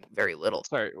 wearing very little.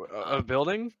 Sorry, a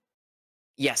building?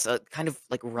 Yes, a kind of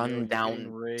like Yo, run you're getting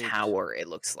down raped. tower. It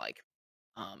looks like.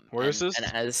 Where is And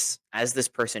this? as this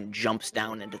person jumps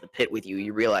down into the pit with you,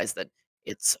 you realize that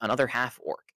it's another half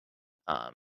orc,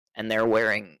 and they're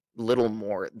wearing little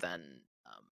more than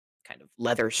kind of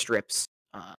leather strips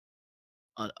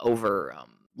over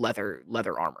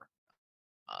leather armor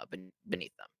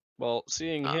beneath them. Well,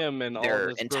 seeing Um, him and all they're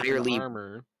this broken entirely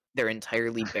armor. they're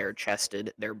entirely bare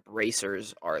chested. Their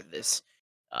bracers are this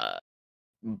uh,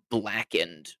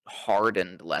 blackened,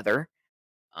 hardened leather.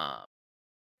 Um,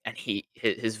 and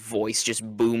his voice just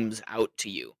booms out to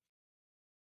you.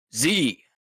 Z,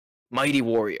 mighty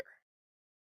warrior,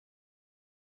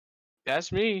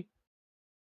 That's me.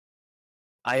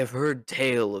 I have heard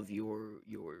tale of your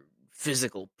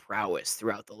physical prowess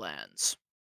throughout the lands.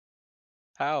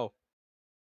 How?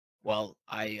 Well,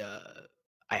 I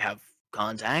have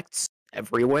contacts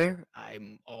everywhere.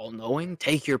 I'm all knowing.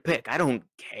 Take your pick. I don't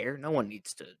care. No one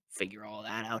needs to figure all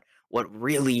that out. What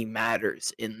really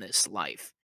matters in this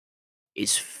life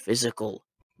is physical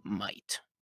might.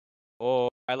 Oh,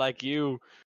 I like you.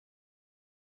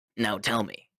 Now tell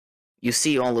me, you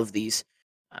see all of these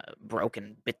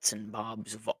broken bits and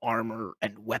bobs of armor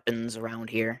and weapons around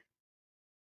here?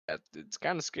 It's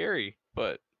kind of scary,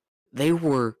 but They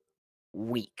were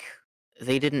weak.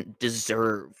 They didn't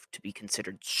deserve to be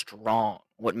considered strong.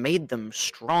 What made them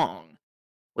strong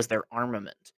was their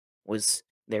armament, was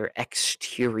their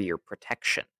exterior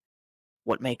protection.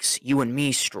 What makes you and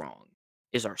me strong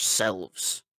is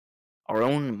ourselves, our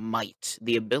own might,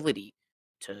 the ability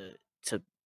to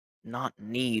not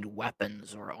need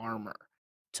weapons or armor,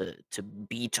 to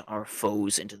beat our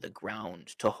foes into the ground,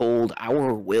 to hold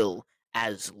our will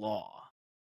as law.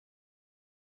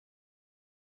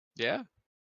 Yeah.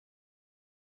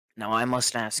 Now I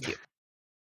must ask you,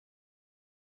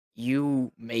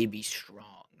 you may be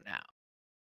strong now,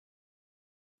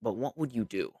 but what would you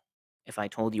do if I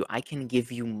told you I can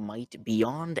give you might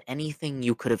beyond anything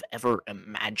you could have ever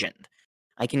imagined?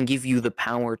 I can give you the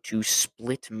power to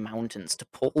split mountains, to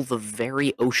pull the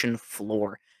very ocean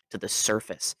floor to the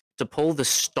surface, to pull the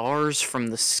stars from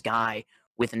the sky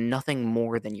with nothing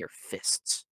more than your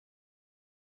fists.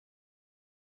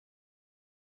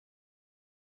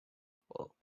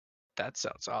 Well, that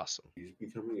sounds awesome. He's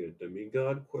becoming a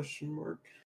demigod? Question mark.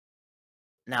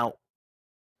 Now,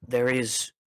 there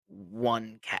is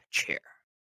one catch here.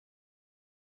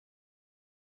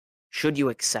 Should you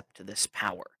accept this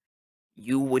power,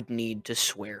 you would need to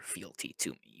swear fealty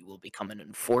to me. You will become an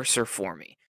enforcer for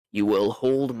me. You will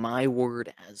hold my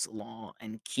word as law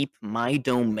and keep my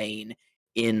domain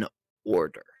in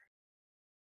order.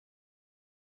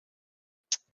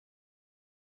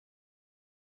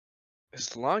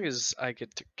 As long as I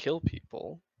get to kill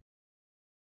people.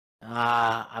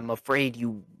 I'm afraid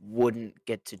you wouldn't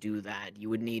get to do that. You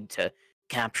would need to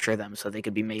capture them so they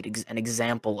could be made an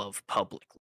example of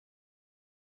publicly.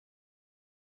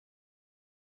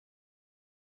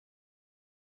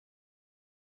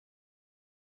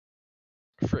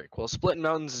 Frick. Well, splitting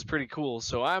mountains is pretty cool,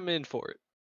 so I'm in for it.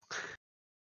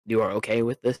 You are okay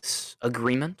with this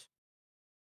agreement?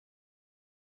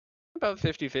 About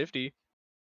 50-50.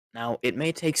 Now, it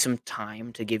may take some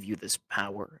time to give you this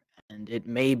power, and it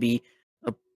may be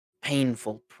a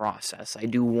painful process. I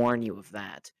do warn you of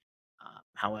that.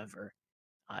 However,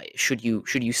 should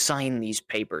you sign these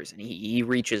papers, and he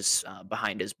reaches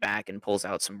behind his back and pulls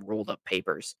out some rolled up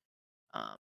papers.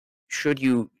 Um, should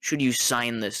you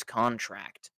sign this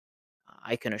contract,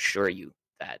 I can assure you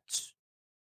that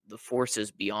the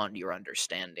forces beyond your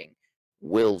understanding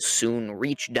will soon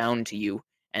reach down to you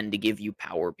and to give you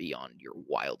power beyond your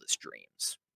wildest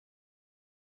dreams.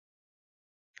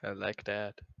 I like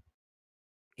that.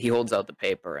 He holds out the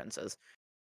paper and says,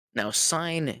 "Now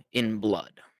sign in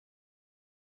blood."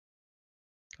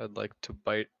 I'd like to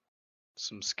bite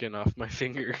some skin off my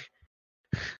finger.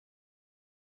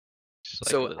 Just like a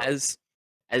So little- as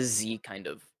Z kind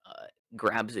of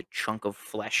grabs a chunk of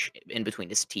flesh in between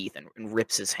his teeth and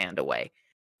rips his hand away,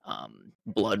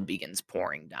 blood begins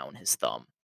pouring down his thumb,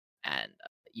 and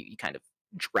you kind of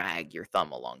drag your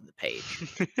thumb along the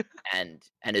page, and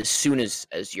as soon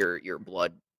as your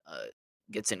blood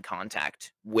gets in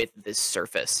contact with this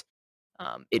surface,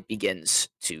 it begins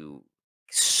to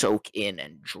soak in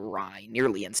and dry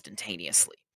nearly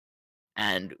instantaneously.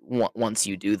 And once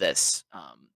you do this,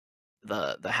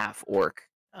 the half orc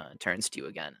turns to you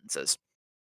again and says,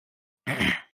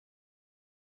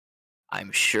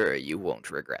 "I'm sure you won't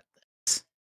regret this."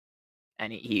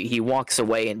 And he walks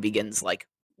away and begins like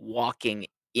walking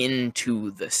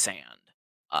into the sand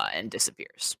and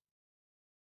disappears.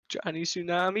 Johnny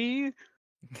Tsunami?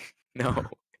 No,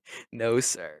 no,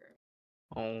 sir.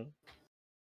 Oh.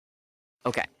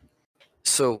 Okay,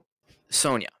 so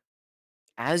Sonia,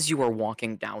 as you are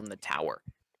walking down the tower,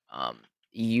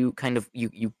 you kind of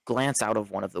you glance out of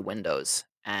one of the windows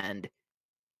and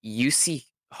you see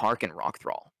Harkin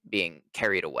Rockthrall being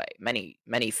carried away, many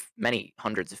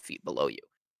hundreds of feet below you.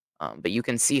 But you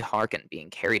can see Harkin being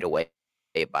carried away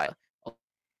by a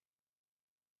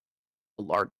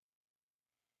large.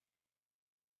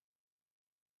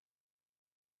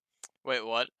 Wait,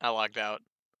 what? I logged out.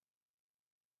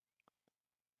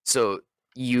 So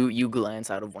you glance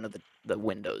out of one of the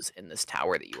windows in this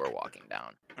tower that you are walking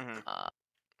down, Mhm.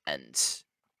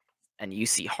 and you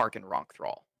see Harkin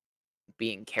Rockthrall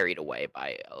being carried away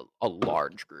by a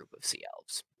large group of sea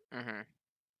elves. Mhm.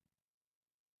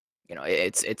 You know,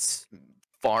 it's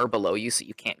far below you, so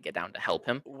you can't get down to help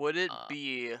him. Would it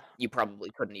be? You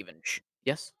probably couldn't even.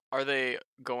 Yes. Are they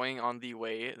going on the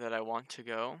way that I want to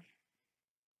go?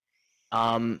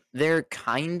 They're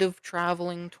kind of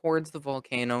traveling towards the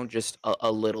volcano, just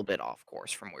a little bit off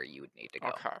course from where you would need to go.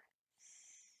 Okay.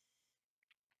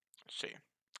 Let's see.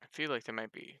 I feel like they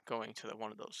might be going to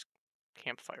one of those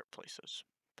campfire places,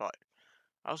 but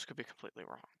I also could be completely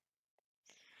wrong.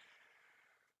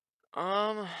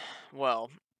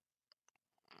 Well,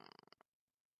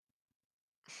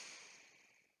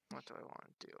 what do I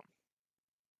want to do?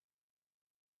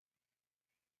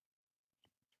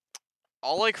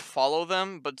 I'll like follow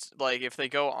them, but like if they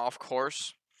go off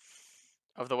course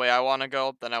of the way I want to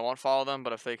go, then I won't follow them.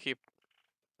 But if they keep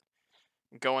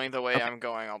going the way Okay. I'm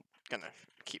going, I'm gonna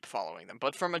keep following them,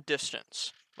 but from a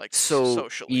distance, like So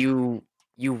socially.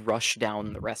 you rush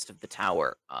down the rest of the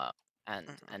tower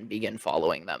and begin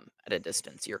following them at a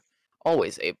distance. You're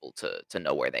always able to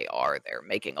know where they are. They're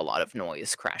making a lot of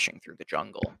noise, crashing through the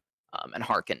jungle, and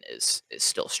Harkin is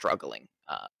still struggling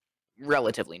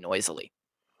relatively noisily.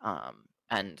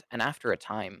 And after a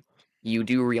time, you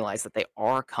do realize that they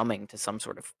are coming to some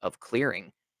sort of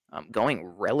clearing, going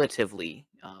relatively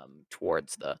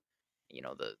towards the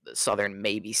southern,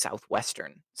 maybe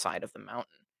southwestern side of the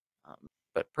mountain,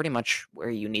 but pretty much where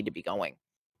you need to be going.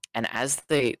 And as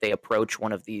they approach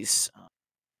one of these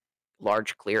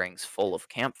large clearings full of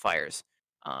campfires,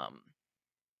 um,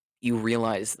 you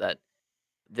realize that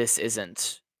this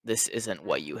isn't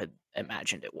what you had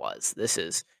imagined it was. This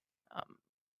is um,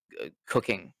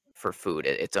 cooking for food.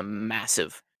 It's a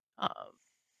massive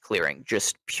clearing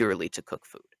just purely to cook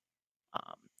food,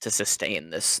 to sustain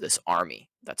this army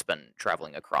that's been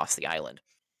traveling across the island.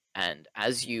 And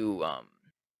as you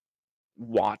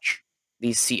watch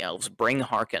these sea elves bring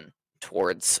Harkin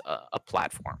towards a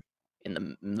platform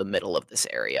in the middle of this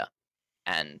area,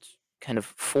 and kind of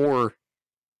 5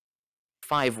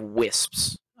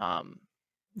 wisps,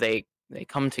 they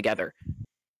come together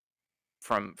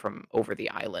from over the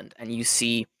island, and you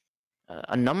see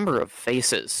a number of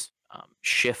faces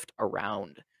shift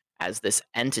around as this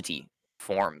entity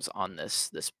forms on this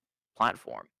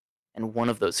platform. And one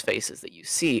of those faces that you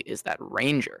see is that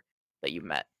ranger that you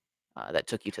met that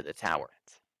took you to the tower.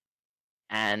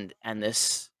 And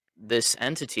this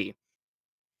entity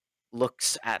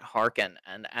looks at Harkin,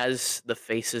 and as the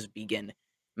faces begin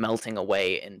melting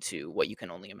away into what you can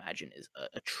only imagine is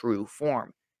a true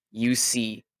form, you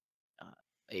see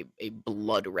a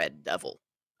blood red devil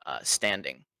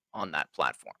standing on that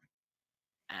platform.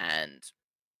 And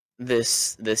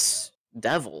this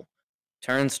devil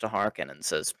turns to Harkin and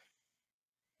says,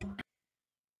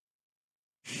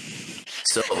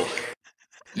 "So,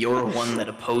 you're one that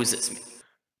opposes me."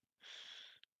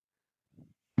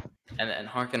 And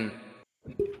Harkin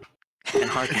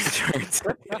turns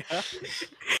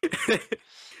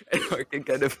and Harkin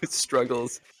kind of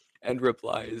struggles and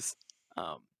replies,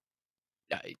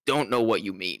 "I don't know what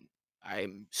you mean.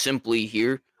 I'm simply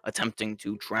here attempting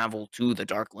to travel to the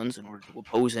Darklands in order to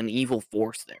oppose an evil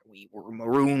force there. We were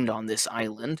marooned on this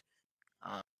island,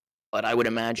 but I would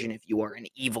imagine if you are an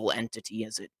evil entity,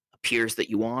 as it appears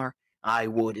that you are, I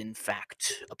would in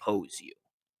fact oppose you."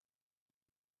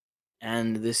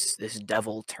 And this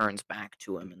devil turns back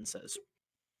to him and says,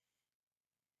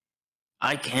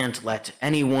 "I can't let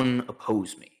anyone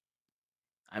oppose me.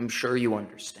 I'm sure you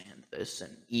understand this.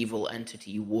 An evil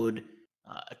entity would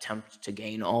attempt to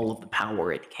gain all of the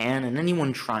power it can, and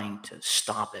anyone trying to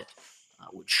stop it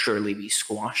would surely be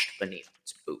squashed beneath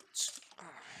its boots.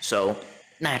 So,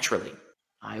 naturally,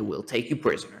 I will take you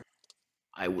prisoner.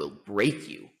 I will break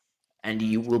you, and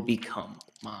you will become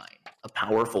mine, a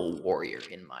powerful warrior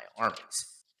in my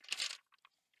armies.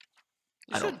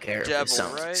 I don't care if this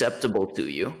sounds acceptable to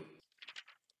you.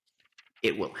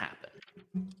 It will happen."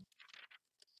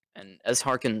 And as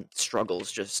Harkin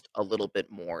struggles just a little bit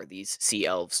more, these sea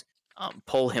elves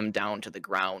pull him down to the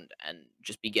ground and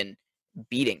just begin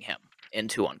beating him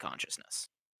into unconsciousness.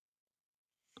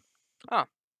 Oh, Yo,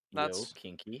 that's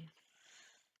kinky.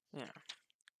 yeah.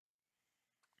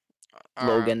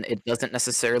 Logan, it doesn't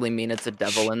necessarily mean it's a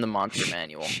devil in the monster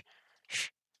manual.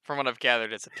 From what I've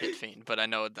gathered, it's a pit fiend, but I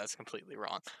know that's completely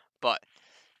wrong. But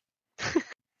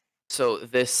So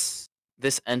this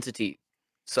entity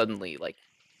suddenly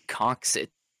cocks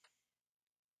its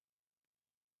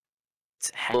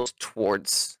head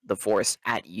towards the forest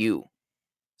at you,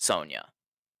 Sonia,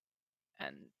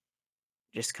 and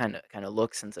just kind of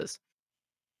looks and says,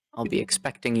 "I'll be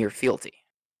expecting your fealty."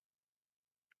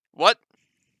 what?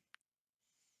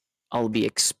 "I'll be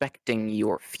expecting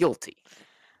your fealty."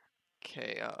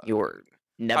 Okay. Your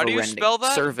How do you never-ending spell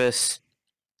that? service.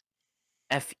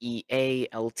 Fealty.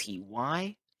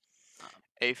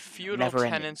 A feudal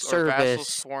never-ending tenant's or vassal's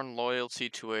service. sworn loyalty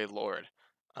to a lord.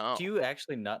 Oh. Do you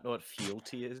actually not know what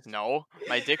fealty is? No,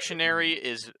 my dictionary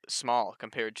is small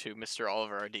compared to Mr.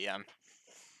 Oliver, our DM,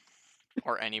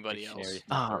 or anybody Dictionary else. is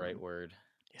not the right word.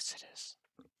 Yes, it is.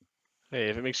 Hey,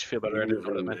 if it makes you feel better, I You're didn't know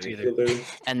what it meant either. vernacular.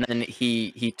 And then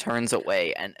he turns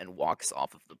away and walks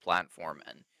off of the platform,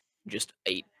 and just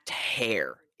a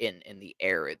tear in the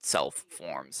air itself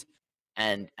forms,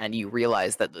 and you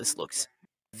realize that this looks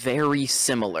very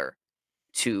similar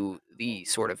to the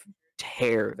sort of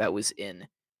tear that was in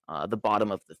the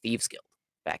bottom of the Thieves Guild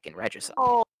back in Regicide.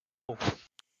 Oh.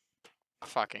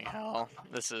 Fucking hell.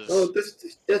 This is. Oh,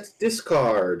 that's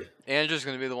discard. Andrew's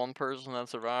gonna be the one person that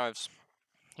survives.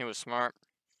 He was smart.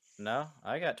 No,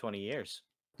 I got 20 years.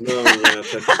 No, yeah,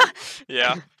 technically.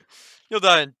 Yeah. You'll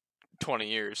die in 20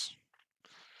 years.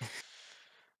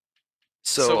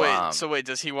 So, So wait,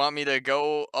 does he want me to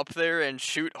go up there and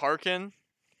shoot Harkin?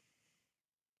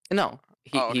 no,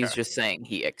 Oh, he's okay. just saying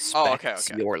he Oh, expects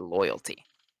okay. your loyalty.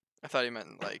 I thought he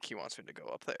meant like he wants me to go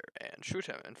up there and shoot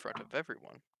him in front of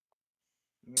everyone.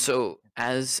 So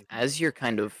as you're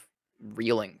kind of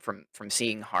reeling from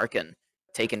seeing Harkin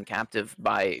taken captive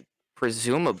by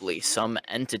presumably some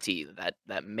entity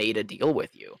that made a deal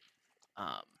with you,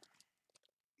 um,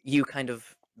 you kind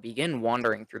of begin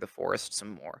wandering through the forest some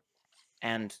more,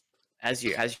 and as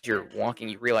you're walking,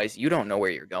 you realize you don't know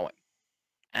where you're going,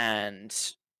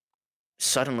 and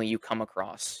suddenly you come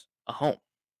across a home.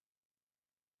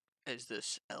 Is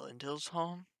this Elendil's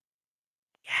home?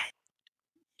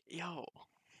 Yo.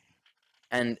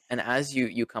 And as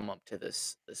you come up to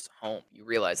this home, you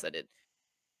realize that it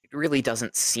really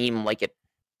doesn't seem like it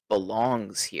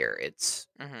belongs here. It's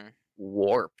Mm-hmm.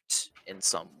 warped in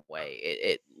some way.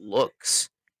 It looks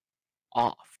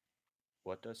off.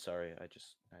 What does? Sorry, I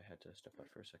had to step out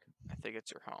for a second. I think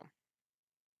it's your home.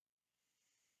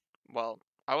 Well,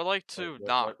 I would like to Wait,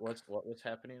 knock. what's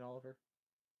happening, Oliver?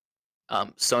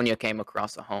 Sonia came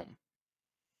across a home.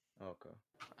 Okay.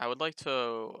 I would like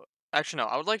to. Actually, no.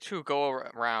 I would like to go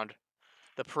around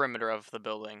the perimeter of the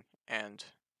building and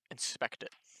inspect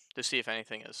it to see if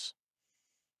anything is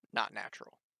not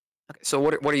natural. Okay, so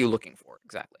what are you looking for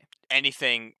exactly?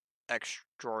 Anything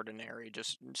extraordinary,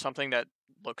 just something that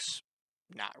looks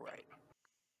not right.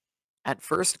 At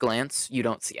first glance, you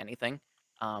don't see anything,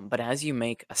 but as you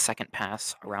make a second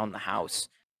pass around the house,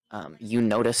 you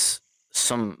notice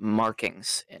some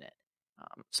markings in it,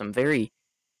 some very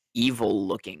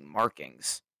evil-looking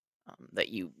markings that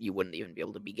you wouldn't even be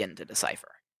able to begin to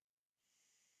decipher.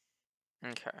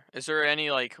 Okay. Is there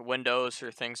any like windows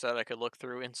or things that I could look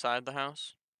through inside the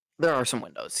house? There are some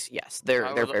windows, yes. I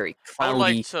They're would. very I would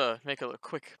like cloudy. to make a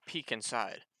quick peek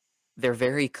inside. They're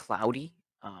very cloudy,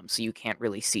 so you can't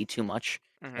really see too much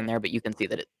in Mm-hmm. there, but you can see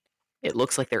that it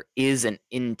looks like there is an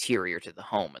interior to the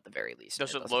home at the very least.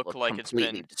 Does And it it doesn't look look like it's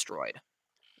completely been? destroyed.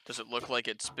 Does it look like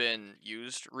it's been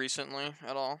used recently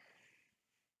at all?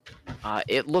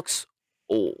 It looks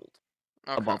old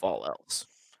Okay. above all else.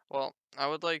 Well, I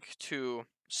would like to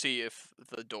see if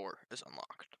the door is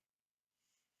unlocked.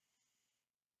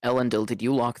 Elendil, did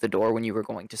you lock the door when you were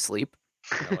going to sleep?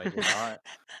 No, I did not.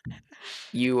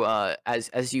 You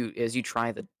as you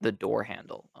try the door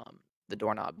handle, the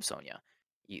doorknob, Sonia,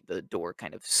 the door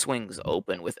kind of swings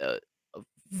open with a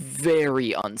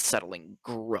very unsettling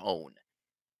groan.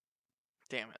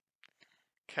 Damn it.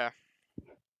 Okay.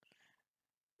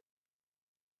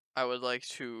 I would like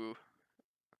to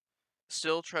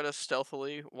still try to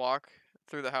stealthily walk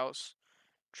through the house,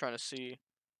 trying to see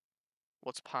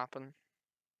what's popping.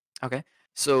 Okay.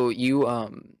 So you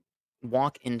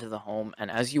walk into the home, and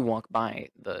as you walk by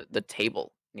the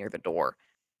table near the door,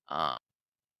 uh,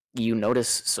 you notice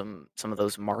some of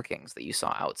those markings that you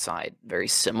saw outside, very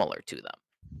similar to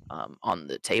them, on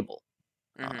the table.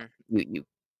 Mm-hmm. You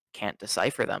can't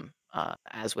decipher them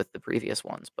as with the previous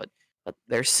ones, but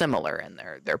they're similar and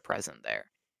they're present there.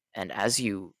 And as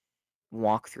you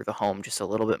walk through the home just a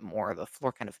little bit more, the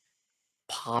floor kind of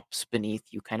pops beneath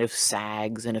you, kind of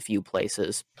sags in a few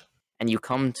places, and you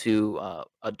come to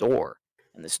a door.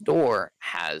 And this door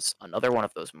has another one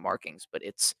of those markings, but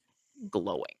it's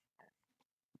glowing.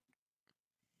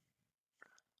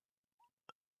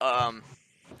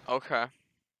 Okay.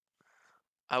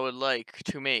 I would like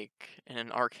to make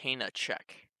an Arcana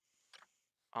check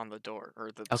on the door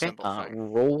or the Okay, symbol thing.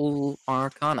 roll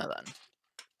Arcana then.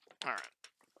 All right.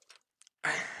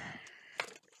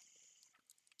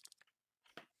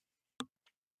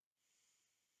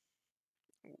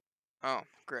 Oh,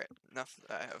 great. Nothing.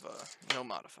 I have no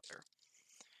modifier.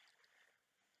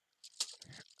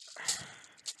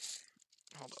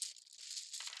 Hold up.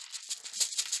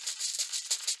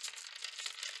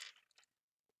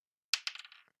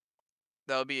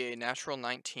 That would be a natural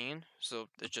 19, so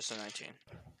it's just a 19.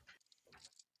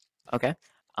 Okay.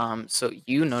 So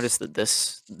you notice that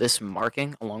this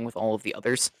marking, along with all of the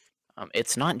others,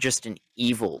 it's not just an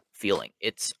evil feeling;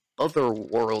 it's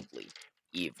otherworldly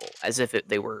evil, as if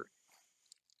they were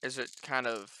Is it kind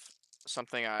of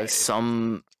something by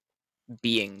some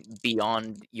being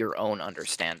beyond your own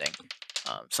understanding,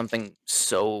 something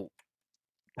so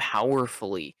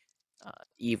powerfully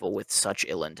evil with such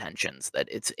ill intentions that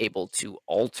it's able to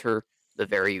alter the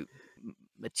very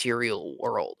material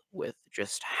world with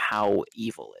just how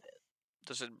evil it is.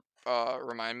 Does it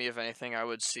remind me of anything I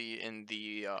would see in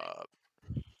the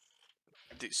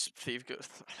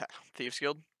Thieves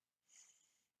Guild?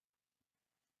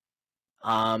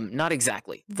 Not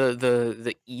exactly.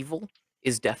 The evil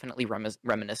is definitely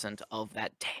reminiscent of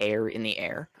that tear in the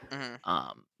air.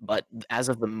 But as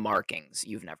of the markings,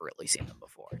 you've never really seen them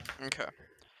before. Okay.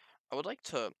 I would like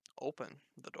to open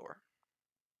the door.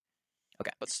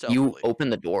 Okay. But You stealthily. open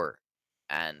the door,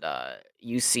 and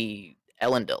you see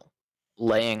Elendil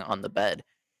laying on the bed,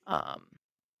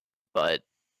 but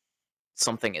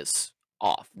something is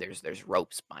off. There's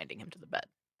ropes binding him to the bed.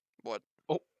 What?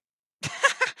 Oh.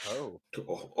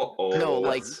 Oh, No,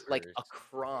 like that's like first.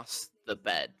 across the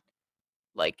bed,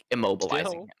 like immobilizing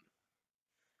Still? him,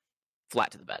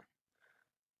 flat to the bed.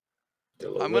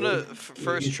 I'm gonna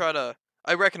first try to.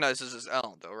 I recognize this as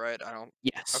Ellen, though, right? I don't.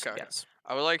 Yes. Okay. Yes.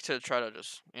 I would like to try to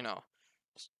just,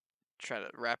 try to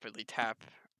rapidly tap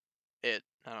it.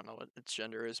 I don't know what its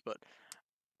gender is, but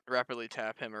rapidly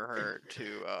tap him or her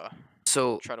to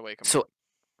So try to wake him so up.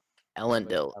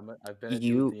 Elendil, I've been a dude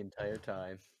you the entire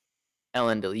time.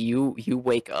 Elendil, you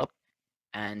wake up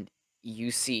and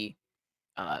you see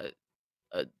a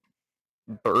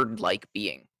bird-like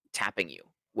being tapping you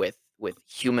with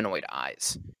humanoid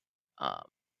eyes,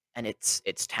 and it's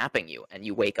tapping you, and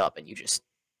you wake up and you just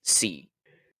see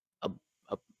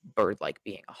a bird-like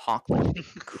being, a hawk-like being.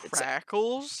 you could say.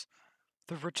 Crackles,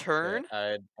 the Okay, return.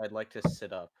 I'd like to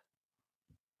sit up.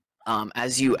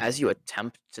 As you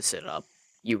attempt to sit up,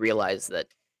 you realize that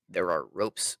there are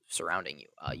ropes surrounding you.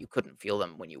 You couldn't feel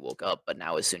them when you woke up, but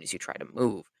now as soon as you try to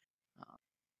move,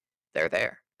 they're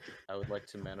there. I would like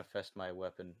to manifest my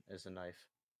weapon as a knife,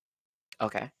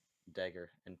 Okay.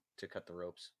 dagger, and to cut the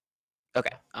ropes.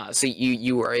 Okay. So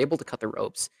you are able to cut the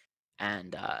ropes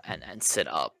and sit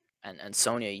up. And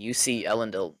Sonia, you see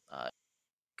Elendil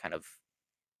kind of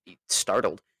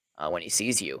startled when he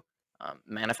sees you,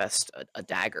 manifest a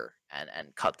dagger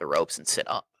and cut the ropes and sit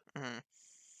up.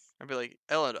 I'd be like,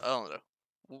 Ellen,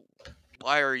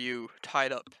 why are you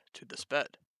tied up to this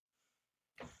bed?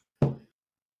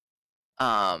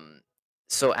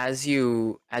 So as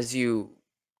you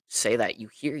say that, you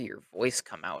hear your voice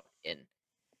come out in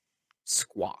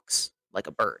squawks like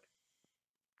a bird.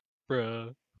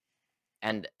 Bruh.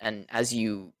 And as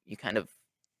you kind of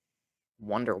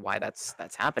wonder why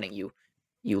that's happening,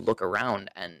 you look around,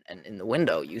 and in the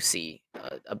window you see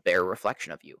a bare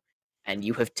reflection of you, and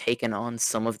you have taken on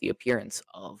some of the appearance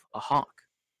of a hawk.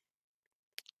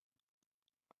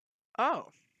 Oh.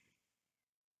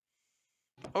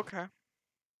 Okay.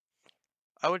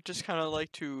 I would just kind of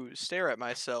like to stare at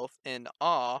myself in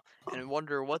awe and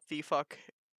wonder what the fuck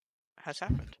has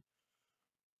happened.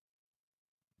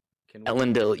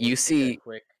 Elendil, you see.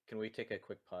 Can we take a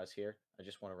quick pause here? I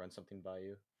just want to run something by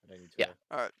you. I need to. Yeah.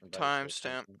 All right, run by you for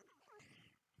timestamp. attention.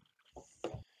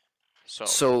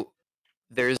 So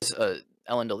there's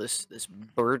Elendil, this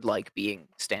bird-like being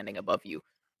standing above you,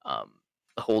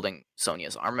 holding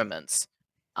Sonia's armaments.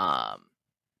 How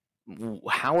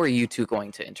are you two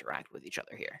going to interact with each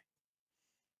other here?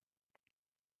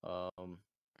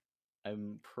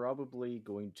 I'm probably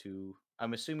going to.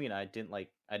 I'm assuming I didn't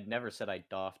I'd never said I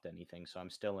doffed anything, so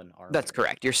I'm still in armor. That's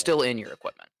correct. You're still in your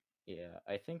equipment. Yeah,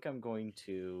 I think I'm going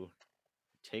to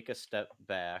take a step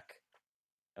back,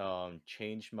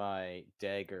 change my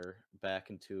dagger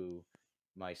back into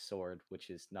my sword, which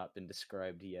has not been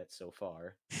described yet so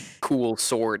far. Cool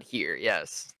sword here,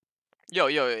 yes. Yo,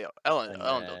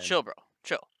 Elendil, chill, bro,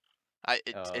 chill.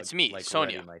 It's me,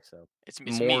 Sonia. It's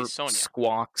More me, Sonia.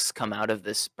 squawks come out of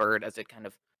this bird as it kind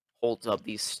of holds up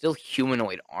these still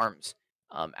humanoid arms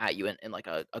at you in like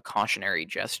a cautionary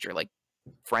gesture, like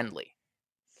friendly.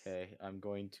 Okay, I'm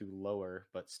going to lower,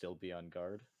 but still be on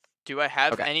guard. Do I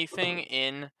have anything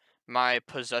in my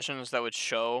possessions that would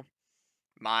show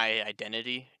my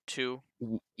identity to?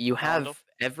 You have Elendil?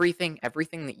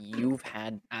 everything that you've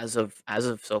had as of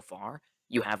so far.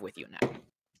 You have with you now.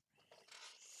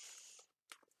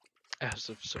 As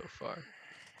of so far.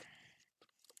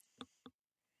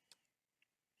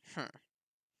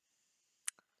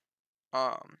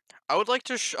 I would like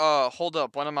to hold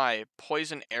up one of my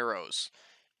poison arrows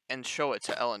and show it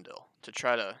to Elendil to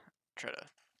try to,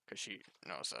 because she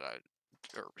knows that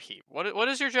or he. What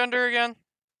is your gender again?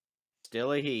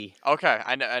 Still a he. Okay,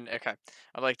 I know. Okay,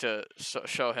 I'd like to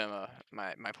show him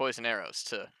my poison arrows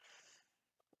to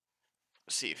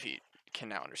see if he can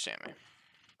now understand me.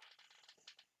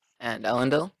 And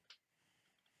Elendil?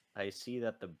 I see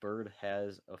that the bird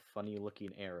has a funny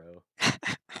looking arrow.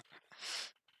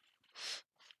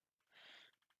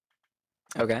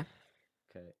 Okay.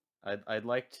 Okay. I'd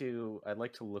like to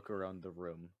look around the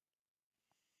room.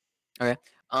 Okay.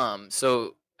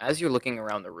 So as you're looking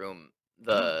around the room,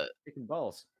 the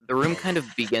room kind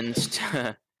of begins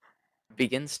to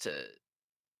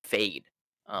fade.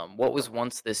 What was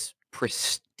once this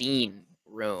pristine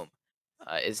room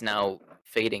is now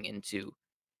fading into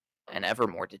an ever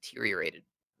more deteriorated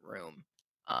room,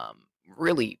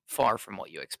 really far from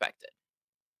what you expected.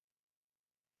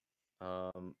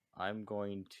 I'm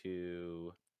going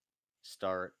to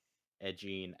start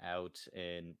edging out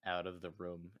and out of the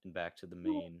room and back to the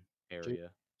main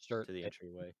area, Start to the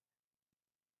entryway.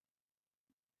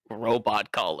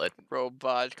 Robot call it.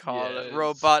 Robot call it. Yes.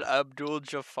 Robot Abdul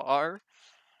Jafar.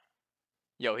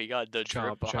 Yo, he got the drip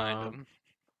Chomp, behind chomp.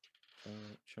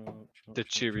 him. The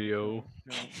Cheerio.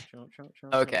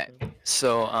 Okay,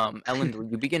 so Elendil,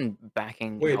 you begin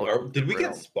backing Wait, out. of did the we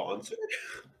get room. sponsored?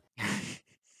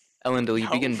 Elendil, you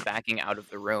No. begin backing out of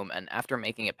the room, and after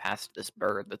making it past this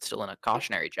bird that's still in a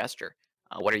cautionary gesture,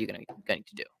 what are you going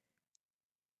to do?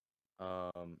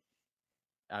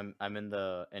 I'm in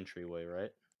the entryway,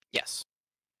 right? Yes.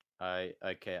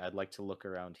 Okay, I'd like to look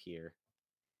around here.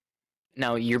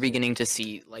 Now you're beginning to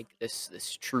see like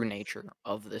this true nature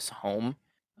of this home.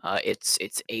 It's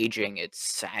aging, it's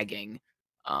sagging.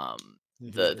 The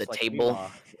Just like table,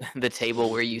 Mima. the table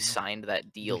where you signed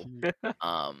that deal.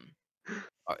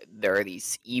 There are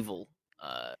these evil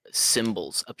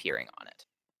symbols appearing on it.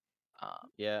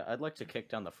 Yeah, I'd like to kick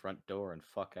down the front door and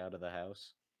fuck out of the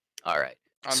house. All right.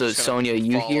 I'm So just gonna Sonia,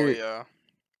 you follow, hear? Yeah.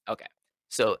 Okay.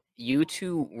 So you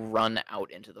two run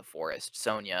out into the forest.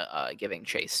 Sonia giving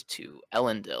chase to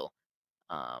Elendil.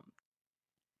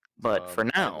 But for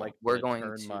I'd now, like we're to going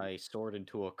turn to. my sword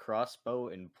into a crossbow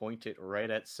and point it right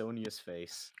at Sonia's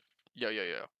face. Yo.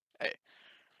 Hey.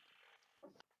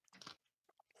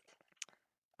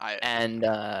 And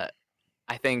I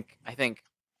think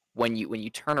when you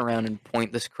turn around and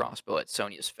point this crossbow at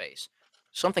Sonia's face,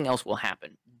 something else will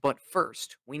happen. But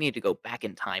first, we need to go back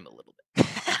in time a little bit.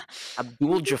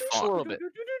 Abdul Just a Jafar. little bit.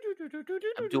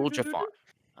 Abdul Jafar.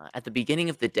 At the beginning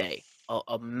of the day,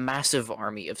 a massive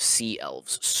army of sea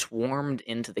elves swarmed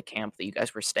into the camp that you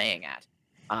guys were staying at,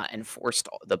 and forced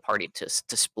the party to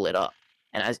split up.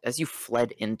 And as you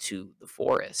fled into the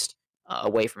forest,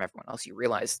 away from everyone else, you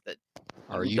realized that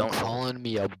Are you don't calling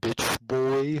me a bitch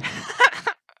boy?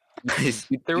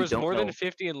 There was don't more know. than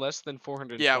 50 and less than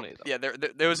 420. yeah. though. Yeah.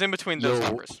 There was in between those Yo.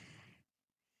 numbers.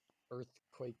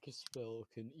 Earthquake spell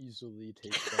can easily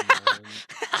take them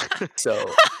on. So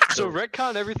So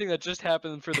retcon everything that just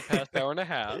happened for the past hour and a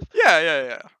half.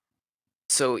 Yeah.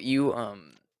 So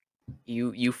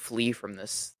you flee from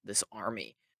this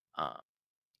army,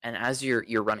 and as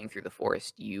you're running through the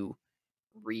forest, you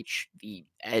reach the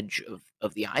edge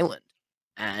of the island,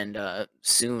 and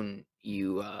soon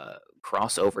you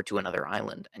cross over to another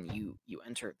island, and you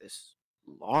enter this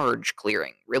large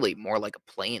clearing, really more like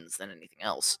a plains than anything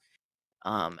else.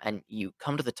 And you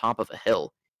come to the top of a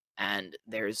hill, and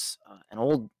there's an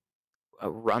old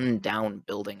run-down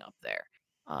building up there.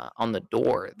 On the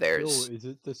door, there's Yo, is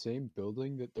it the same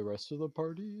building that the rest of the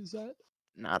party is at?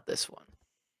 not this one.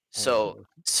 Oh,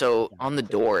 So on the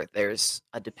okay. door, there's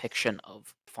a depiction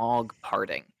of fog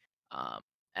parting,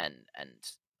 and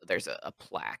there's a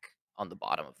plaque on the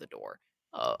bottom of the door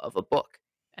of a book.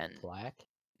 And Black?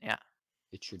 yeah,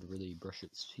 It should really brush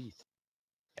its teeth.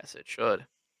 yes, it should.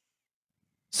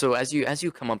 So as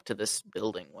you come up to this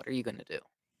building, what are you gonna do?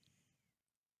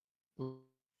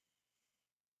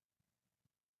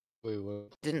 Wait, what?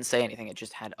 It didn't say anything. It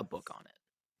just had a book on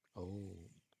it. Oh,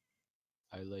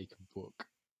 I like book.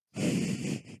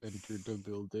 Enter the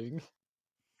building.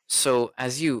 So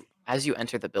as you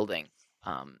enter the building,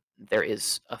 there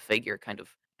is a figure kind of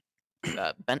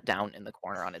bent down in the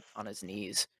corner on his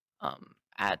knees,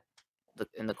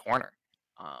 in the corner.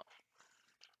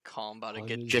 Calm, about to On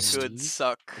get his Just- good knees?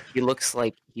 suck. He looks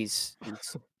like he's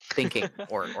thinking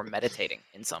or meditating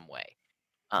in some way.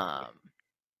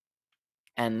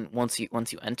 And once you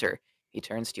enter, he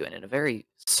turns to you and in a very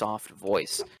soft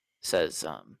voice says,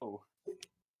 Oh,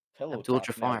 hello, Abdul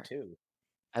talk now, Jafar. too.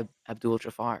 Abdul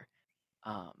Jafar,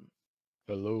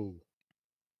 Hello.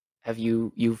 have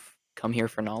you've come here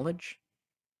for knowledge?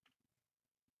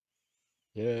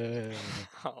 Yeah.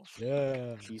 Oh,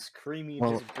 Yeah. He's creamy in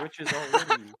Well- his britches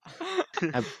already.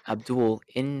 Abdul,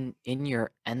 in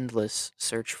your endless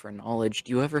search for knowledge,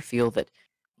 do you ever feel that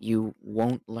you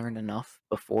won't learn enough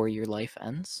before your life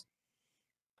ends?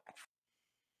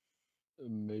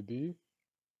 Maybe.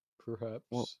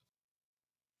 Perhaps.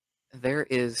 There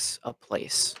is a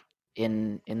place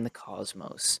in the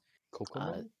cosmos,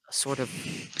 Kokomo? a sort of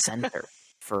center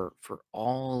for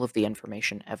all of the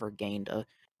information ever gained, a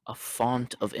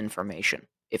font of information,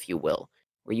 if you will,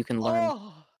 where you can learn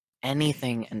Oh!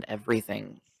 anything and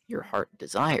everything your heart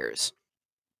desires.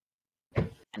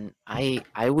 And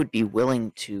I would be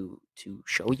willing to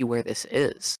show you where this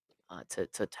is, to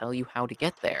tell you how to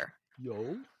get there.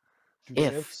 Yo. Do they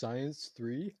have If Science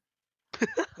 3?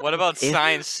 What about If-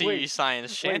 Science C, Wait,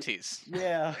 Science wait. Shanties?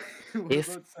 Yeah. what If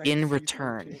about in Science C,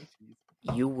 return Science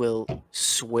you will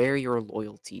swear your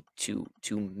loyalty to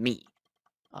me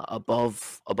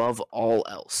above all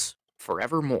else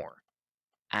forevermore,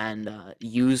 and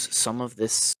use some of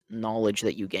this knowledge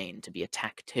that you gain to be a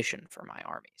tactician for my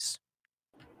armies.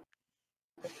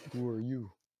 Who are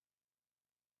you?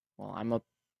 Well, I'm a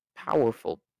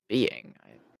powerful being,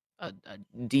 a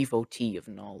devotee of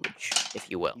knowledge, if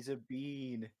you will. He's a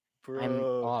bean. I'm-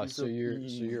 Bro, Ah, he's so a you're a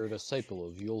bean. disciple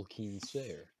of Yolkeen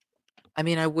Sayer. I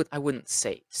mean, I wouldn't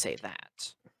say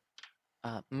that.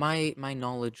 My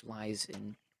knowledge lies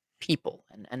in people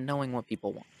and knowing what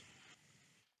people want.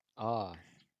 Ah,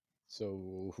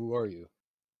 so who are you?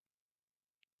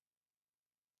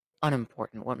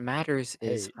 Unimportant. What matters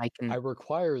is Hey, I can I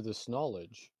require this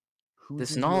knowledge. Who This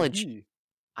do you knowledge- be?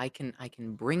 I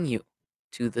can bring you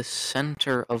to the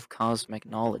center of cosmic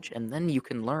knowledge, and then you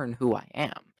can learn who I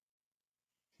am.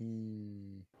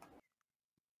 Hmm.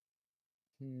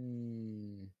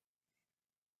 Hmm.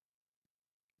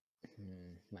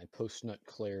 My post-nut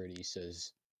clarity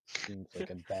says seems like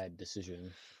a bad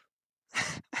decision.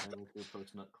 I like your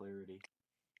post-nut clarity.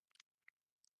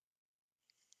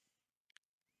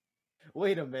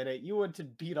 Wait a minute, you went to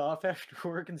beat off after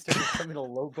work instead of coming to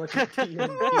low-budget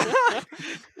TNT?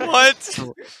 What?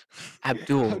 So,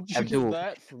 Abdul, How'd you Abdul, get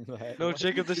that from that? No,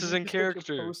 Jacob, this is in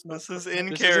character. This is in This is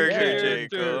in character,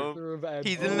 character. Jacob.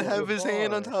 He didn't have his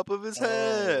hand on top of his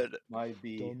head. My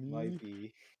B, my Dummy.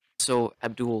 B. so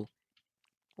Abdul,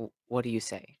 what do you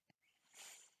say?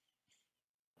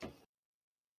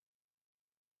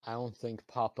 I don't think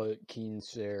Papa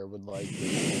Keensair would like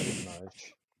this very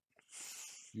much.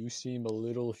 You seem a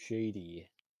little shady.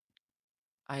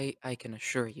 I can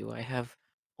assure you, I have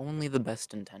only the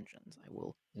best intentions. I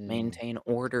will Mm, maintain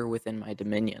order within my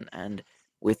dominion, and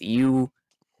with you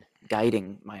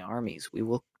guiding my armies, we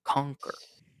will conquer.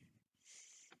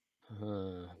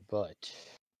 but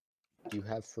do you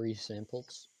have free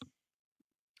samples?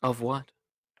 Of what?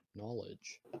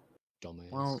 Knowledge,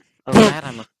 dumbass. Well, of that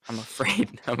I'm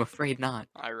afraid I'm afraid not.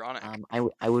 Ironic.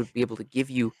 I would be able to give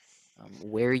you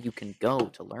where you can go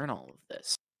to learn all of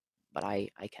this, but I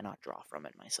cannot draw from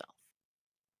it myself.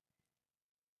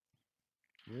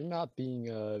 You're not being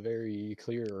very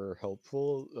clear or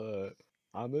helpful.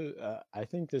 I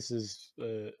think this is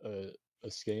a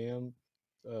scam.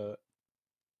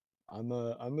 I'm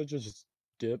a just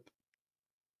dip.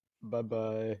 Bye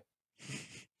bye.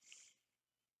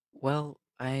 Well,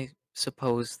 I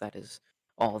suppose that is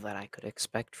all that I could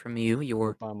expect from you.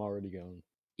 You're I'm already gone.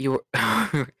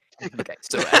 okay.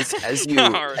 So as you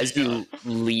Already you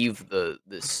leave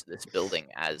this building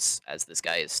as this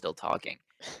guy is still talking,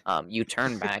 you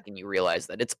turn back and you realize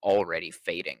that it's already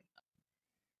fading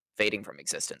from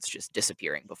existence, just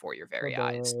disappearing before your very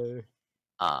eyes.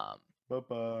 Bye-bye.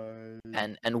 Bye-bye.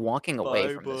 And walking away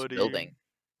Bye, from this buddy. building,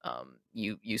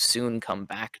 you soon come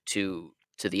back to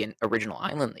the original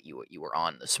island that you were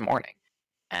on this morning,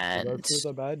 and That's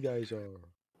where the bad guys are.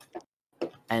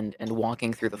 and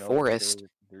walking through the No, forest,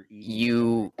 they're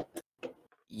eating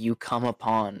you come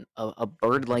upon a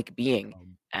bird-like being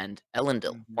Um, and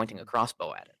Elendil pointing a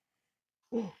crossbow at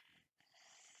it.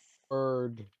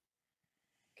 Bird.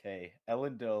 Okay,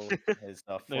 Elendil has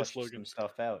fleshed some slogan.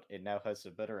 stuff out and now has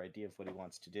a better idea of what he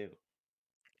wants to do.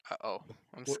 Uh-oh,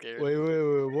 I'm Wait, scared.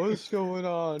 wait, what's going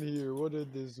on here? What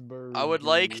did this bird I would do?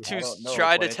 like I to don't know,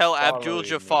 try but to it's tell Abdul following me.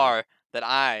 Jafar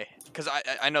that because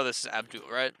I know this is Abdul,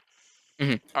 right?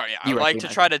 Mhm. Oh yeah, I You would like to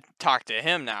recognize try to talk to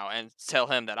him now and tell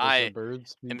him that Does the I bird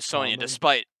speak am Sonya common?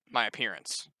 despite my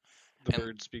appearance. The And-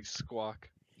 bird speaks squawk.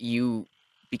 You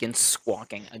begin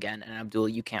squawking again, and Abdul,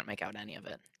 you can't make out any of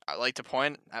it. I like to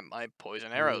point at my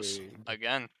poison arrows Weird.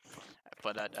 again,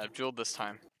 but at Abdul this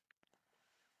time.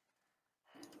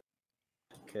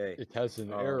 Okay. It has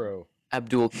an Oh. arrow.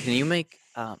 Abdul, can you make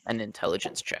an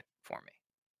intelligence check for me?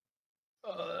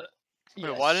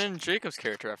 Wait, why didn't Jacob's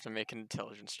character have to make an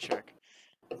intelligence check?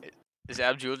 Is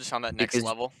Abdul just on that next Because-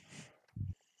 level?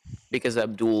 Because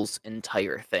Abdul's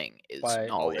entire thing is Why-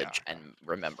 knowledge and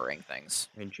remembering things.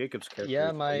 And Jacob's character. Yeah, is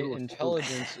a my little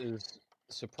intelligence is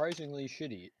surprisingly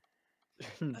shitty.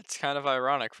 That's kind of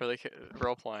ironic for the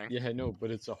role playing. Yeah, I know,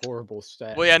 but it's a horrible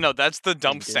stat. Well, yeah, no, that's the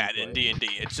dumb stat in gameplay. D&D.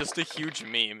 It's just a huge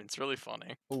meme. It's really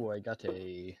funny. Oh, I got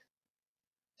a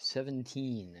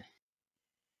 17.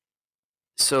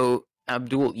 So,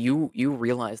 Abdul, you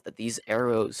realize that these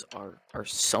arrows are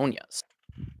Sonya's.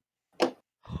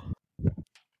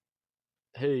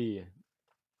 Hey,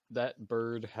 that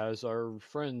bird has our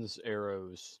friend's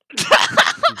arrows. Did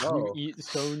you Oh. eat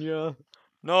Sonya?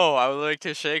 No, I would like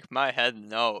to shake my head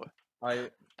no. I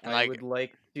like- would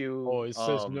like to. Oh, it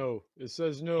says no. It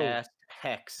says no. Cast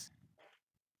Hex.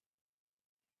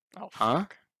 Oh, Huh?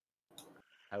 fuck.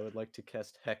 I would like to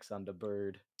cast Hex on the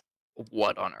bird.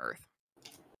 What on earth?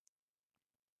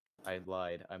 I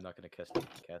lied. I'm not gonna cast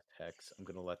Hex. I'm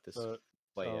gonna let this Uh,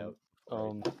 play out. before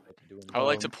I decide to do I would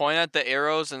like to anything. point at the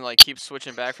arrows and like keep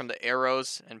switching back from the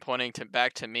arrows and pointing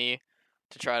back to me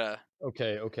to try to.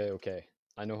 Okay.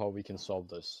 I know how we can solve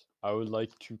this. I would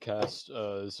like to cast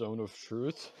Zone of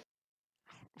Truth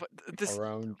What this?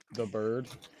 around the bird.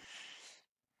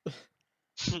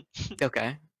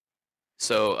 Okay.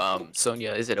 So,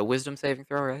 Sonia, is it a wisdom saving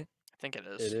throw, right? I think it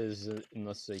It is. is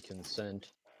unless they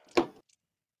consent.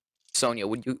 Sonia,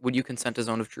 would you consent to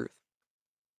Zone of Truth?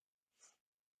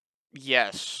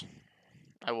 Yes,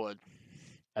 I would.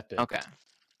 Epic. Okay.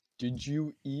 Did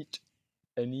you eat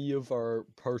any of our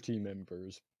party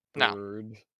members? No.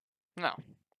 Bird. No.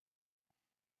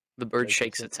 The bird Okay,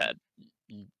 shakes consent-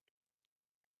 its head.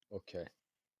 Okay.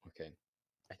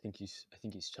 I think he's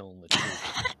telling the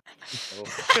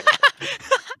truth.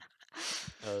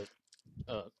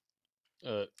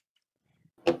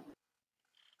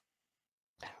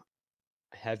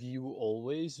 Have you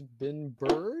always been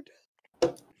bird?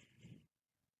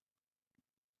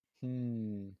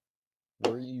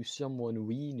 Were you someone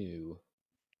we knew?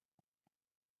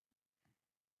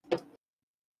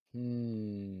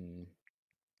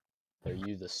 Are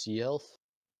you the sea elf?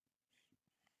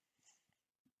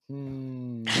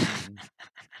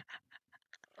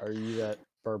 Are you that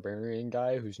barbarian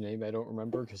guy whose name I don't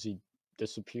remember because he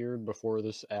disappeared before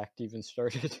this act even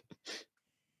started?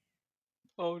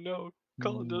 Oh no,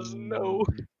 Colin doesn't know.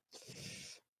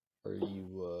 Are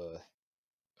you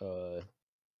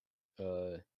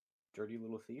Dirty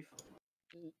little thief.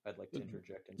 I'd like to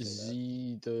interject and say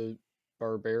Z the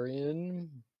barbarian?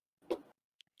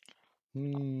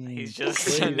 He's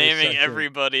just Wait a naming second.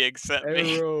 everybody except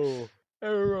me.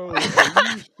 Arrow, are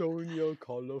you Sonia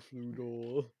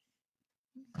Calafludo?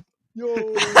 Yo!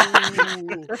 Wait,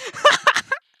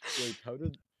 what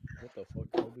the fuck?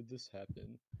 How did this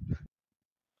happen?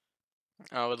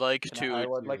 I would like that. to. I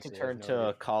would like to seriously, I have turn no to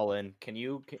idea. Colin. Can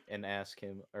you and ask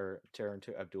him, or turn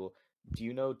to Abdul? Do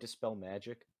you know Dispel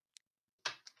Magic?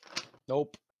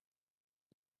 Nope.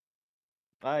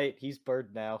 Alright, he's bird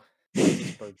now.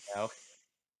 He's bird now.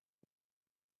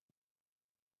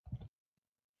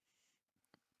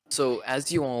 So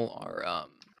as you all are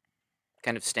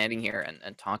kind of standing here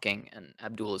and talking, and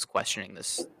Abdul is questioning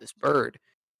this bird,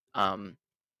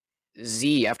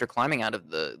 Z, after climbing out of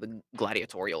the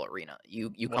gladiatorial arena, you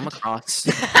come What? across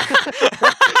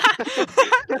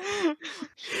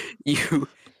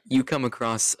you come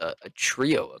across a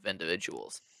trio of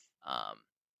individuals,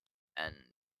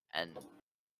 and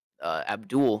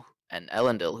Abdul and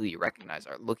Elendil, who you recognize,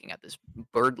 are looking at this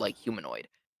bird-like humanoid.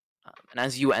 And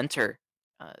as you enter,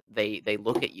 they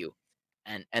look at you,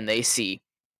 and they see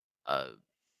a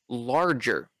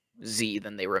larger Z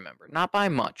than they remember, not by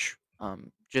much,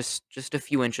 just a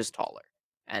few inches taller,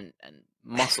 and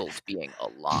muscles being a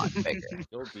lot bigger.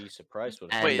 You'll be surprised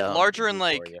what. And, Wait, um, larger in for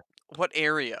like you. what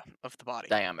area of the body?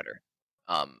 Diameter,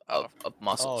 Oh. of Oh,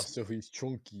 muscles. so he's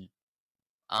chunky.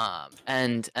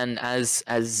 And as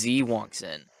Z walks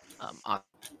in,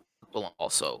 Aquilum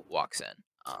also walks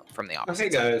in, from the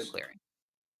opposite side of guys. the clearing.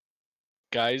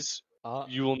 Guys,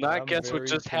 you will not I'm guess what very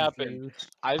just happened.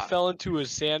 confused. I fell into a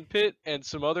sand pit, and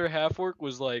some other half-orc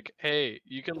was like, "Hey,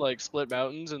 you can like split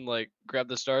mountains and like grab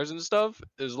the stars and stuff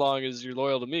as long as you're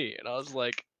loyal to me." And I was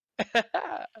like,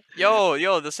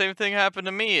 Yo, the same thing happened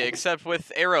to me, except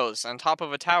with arrows on top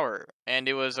of a tower, and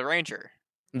it was a ranger.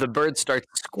 The bird starts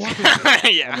squawking,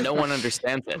 Yeah. and no one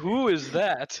understands it. "Who is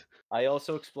that?" I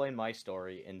also explain my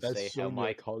story and That's say how Sonia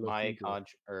my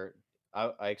Calafludo.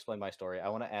 I explain my story. I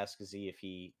want to ask Z if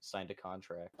he signed a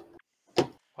contract.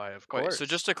 Why, of course. Wait, so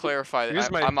just to clarify, Here's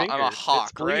my I'm finger. a It's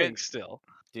hawk, bleeding right? still.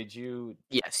 Did you?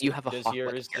 Yes, you have a Does hawk.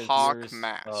 yours Hawk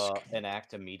mask.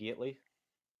 enact immediately?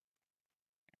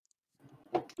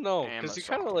 No, because he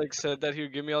kind of Amazon. like said that he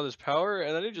would give me all this power,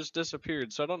 and then he just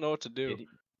disappeared. So I don't know what to do.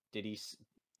 Did he say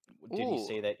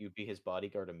Ooh. that you'd be his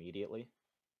bodyguard immediately?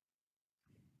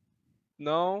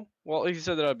 No. Well, he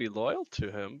said that I'd be loyal to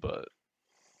him, but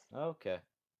Okay.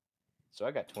 So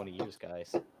I got 20 years,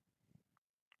 guys.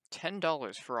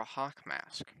 $10 for a hawk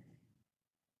mask.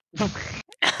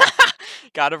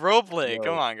 Got a roleplay. Yo,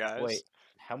 Come on, guys. Wait,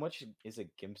 how much is a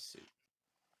gimp suit?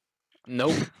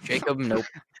 Nope, Jacob. Nope.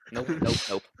 Nope.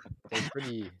 They're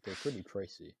pretty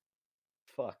pricey.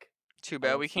 Fuck. Too How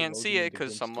bad much we did can't Logan see need it a because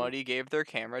gimp suit? somebody gave their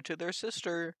camera to their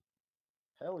sister.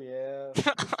 Hell yeah.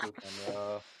 Digital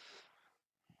camera.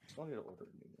 Just wanted to order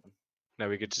a new one. now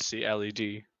we get to see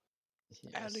LED.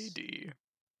 Yes. LED.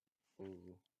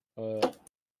 Ooh.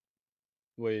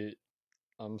 Wait.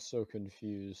 I'm so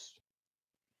confused.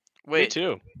 Me Wait,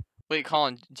 too. wait,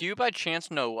 Colin, do you by chance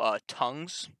know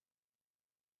tongues?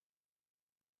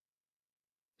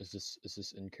 Is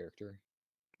this in character?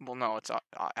 Well, no, it's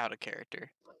out of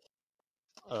character.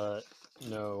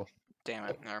 No. Damn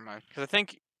it, never mind. Because I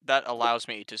think that allows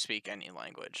me to speak any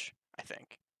language. I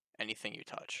think anything you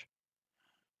touch.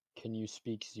 Can you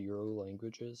speak 0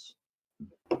 languages?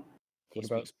 He What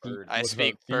about speaks bird. I what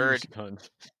speak about thieves' bird. cunt?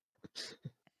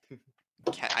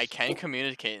 I can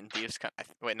communicate in thieves.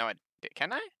 Wait, no,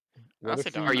 can I? What Honestly,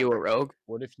 if don't Are you a remember. rogue?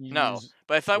 What if you No, use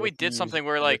but I thought what we if you did use something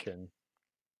where like, Wiccan?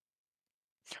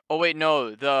 oh wait,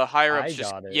 no, the higher ups I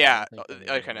just got it. I yeah. don't think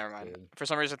Okay, anyone never else mind. did. For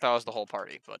some reason, I thought it was the whole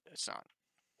party, but it's not.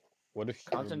 What if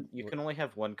You can only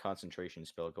have one concentration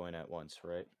spell going at once,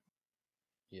 right?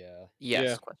 Yeah. Yes.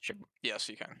 Yeah. Question. Yes,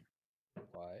 you can.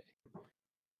 Why?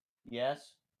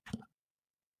 Yes.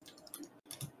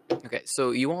 Okay,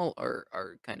 so you all are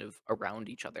kind of around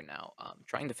each other now,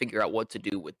 trying to figure out what to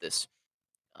do with this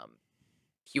um,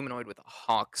 humanoid with a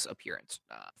hawk's appearance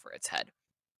for its head.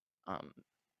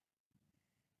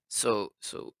 So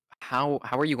how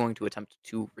are you going to attempt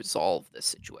to resolve this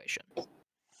situation?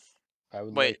 I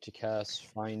would Wait. like to cast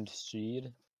Find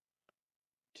Seed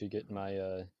to get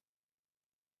my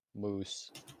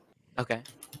moose. Okay,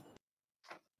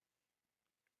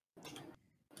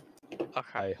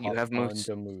 Okay. I You hop have on moose.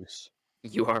 the moose.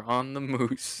 you are on the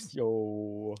moose.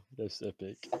 Yo, that's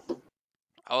epic.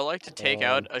 I would like to take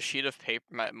out Um, a sheet of paper,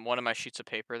 one of my sheets of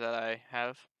paper that I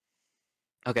have,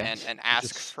 Okay, and ask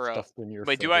just for a. stuffed in your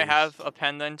Wait, do I feathers. have a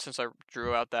pen then? Since I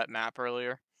drew out that map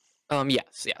earlier.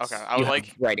 yes, Okay, yes. I You would have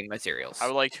like. writing materials. I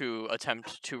would like to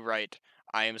attempt to write.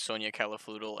 I am Sonia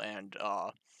Calafloodle and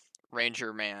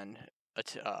Ranger Man.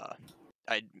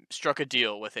 I struck a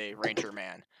deal with a Ranger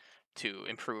Man to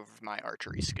improve my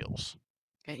archery skills.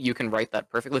 Okay, you can write that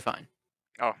perfectly fine.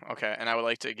 Oh, okay. And I would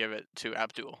like to give it to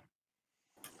Abdul.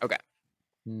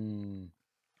 Hmm.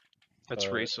 That's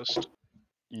Uh, racist.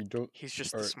 You don't. He's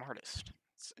just Or- the smartest.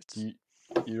 It's You,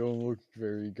 you don't look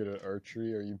very good at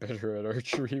archery. Are you better at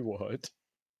archery? What?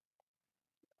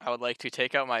 I would like to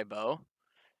take out my bow,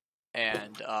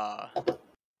 and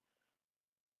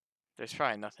there's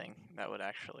probably nothing that would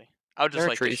actually. I would There just are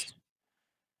like trees. to.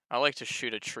 I like to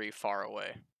shoot a tree far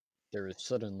away. There is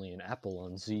suddenly an apple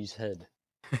on Z's head.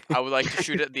 I would like to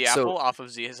shoot at the So- apple off of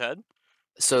Zia's head.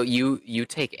 So you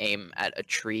take aim at a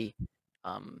tree,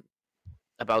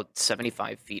 about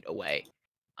 75 feet away,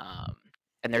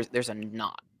 and there's a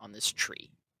knot on this tree,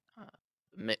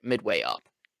 midway up,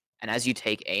 and as you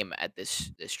take aim at this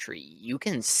tree, you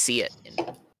can see it in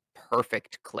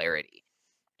perfect clarity.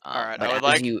 All right, But I would as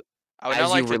like. you I would now as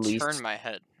you like to release- turn my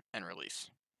head and release.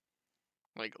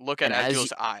 Like look at And as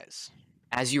Abdul's eyes.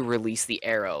 as you release the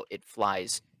arrow, it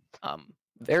flies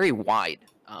very wide,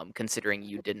 considering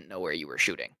you didn't know where you were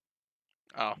shooting.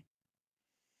 Oh,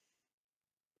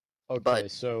 Okay,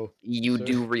 But so You So-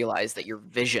 do realize that your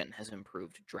vision has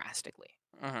improved drastically,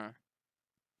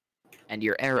 and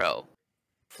your arrow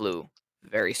flew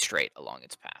very straight along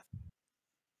its path.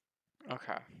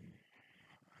 okay.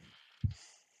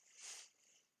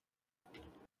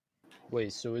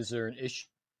 wait, so is there an issue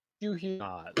here?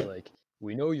 Not like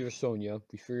we know you're Sonia.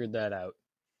 We figured that out.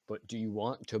 But do you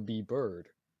want to be Bird,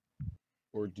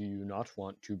 or do you not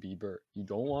want to be Bird? You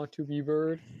don't want to be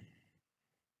Bird.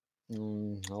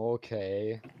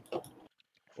 Okay.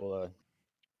 Well,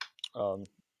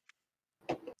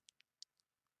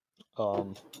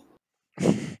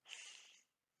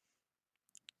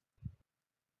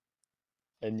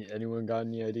 anyone got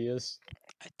any ideas?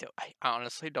 I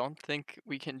honestly don't think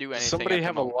we can do anything. Does somebody at the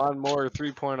have a moment. lawnmower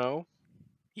 3.0?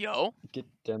 Yo. Get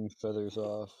them feathers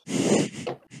off.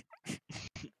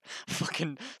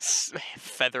 Fucking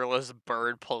featherless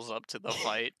bird pulls up to the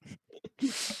fight.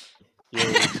 Yo,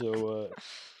 so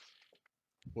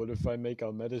what if I make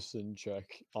a medicine check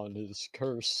on his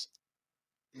curse?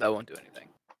 That won't do anything.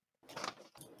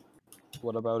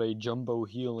 What about a jumbo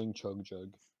healing chug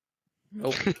jug?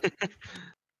 Nope.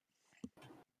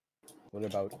 What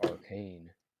about arcane?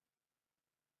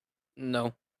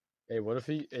 No. Hey, what if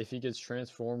he gets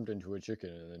transformed into a chicken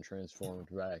and then transformed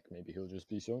back? Maybe he'll just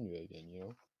be Sonya again, you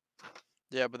know?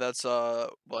 Yeah, but that's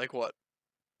like what,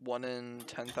 1 in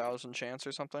 10,000 chance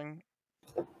or something.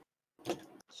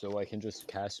 So I can just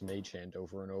cast Mage Hand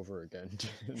over and over again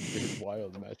and get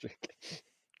wild magic.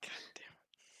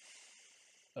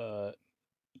 God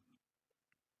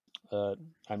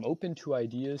I'm open to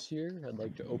ideas here. I'd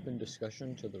like to open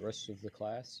discussion to the rest of the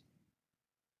class.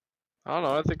 I don't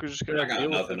know. I think we're just I gonna got deal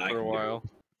with nothing it I for a can do. while.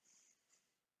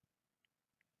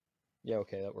 Yeah,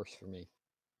 okay, that works for me.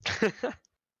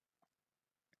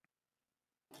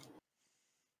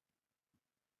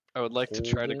 I would like to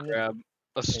try to Holden grab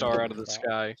a star out of the Fox.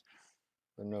 sky.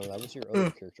 Or no, that was your other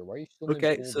character. Why are you still named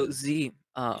Okay, so Holden? Z,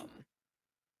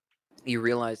 you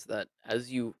realize that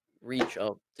as you reach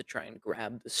up to try and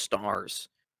grab the stars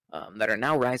that are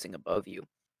now rising above you,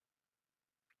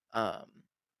 um,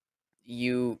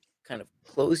 you kind of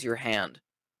close your hand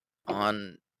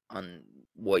on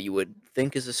what you would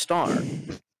think is a star.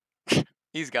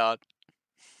 He's God.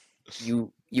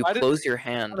 You Why did- close your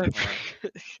hand why on did I-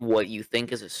 what you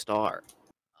think is a star,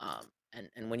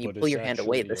 and when you But pull it's your hand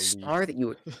away, actually a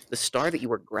leaf. the star that you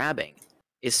were grabbing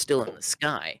is still in the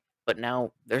sky, but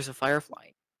now there's a firefly.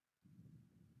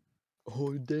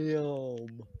 Oh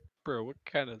damn! Bro, what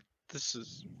kind of this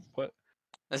is what?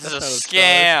 This That's is a not a star.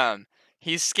 scam.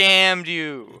 He scammed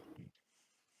you.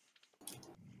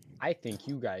 I think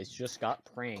you guys just got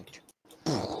pranked.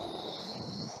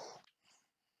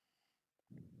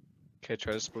 Okay,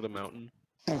 try to split a mountain.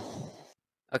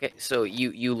 Okay, so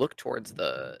you look towards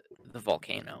the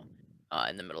volcano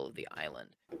in the middle of the island,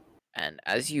 and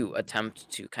as you attempt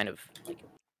to kind of like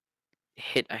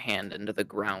hit a hand into the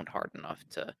ground hard enough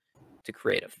to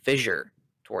create a fissure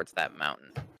towards that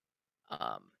mountain,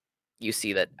 um, you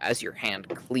see that as your hand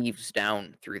cleaves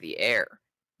down through the air,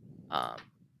 um,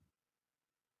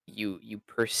 you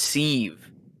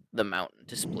perceive the mountain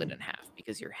to split in half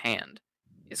because your hand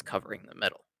is covering the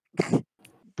middle.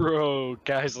 Bro,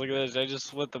 guys, look at this. I just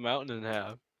split the mountain in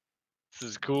half.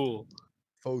 This is cool.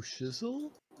 Oh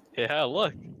shizzle? Yeah,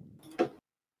 look.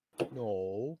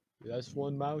 No, that's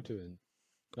one mountain,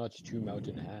 not two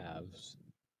mountain halves.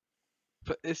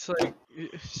 But it's like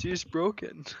she's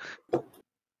broken.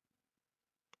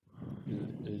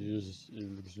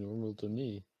 It looks normal to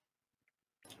me.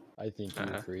 I think you're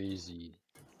Uh-huh. crazy.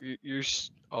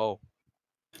 Oh.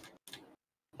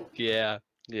 Yeah,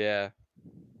 yeah.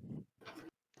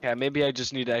 Yeah, maybe I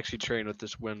just need to actually train with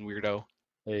this one weirdo.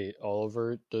 Hey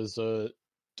Oliver, does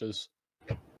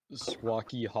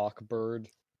Squawky Hawkbird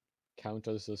count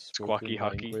as a spoken Squawky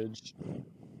Hockey? language?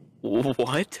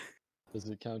 What? Does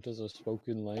it count as a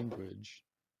spoken language?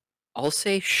 I'll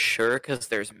say sure because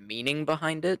there's meaning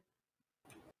behind it.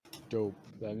 Dope.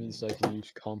 That means I can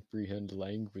use comprehend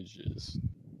languages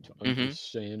to Mhm.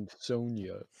 understand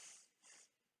Sonia.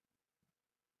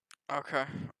 Okay.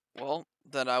 Well,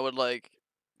 then I would like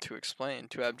to explain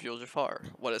to Abdul Jafar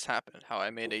what has happened, how I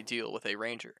made a deal with a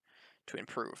ranger to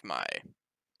improve my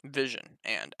vision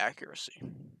and accuracy.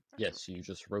 Yes, you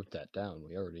just wrote that down.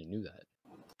 We already knew that.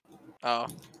 Oh.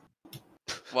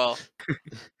 Well,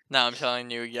 now I'm telling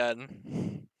you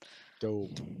again.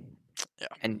 Dope.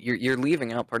 And you're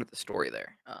leaving out part of the story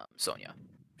there, Sonia.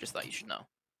 Just thought you should know.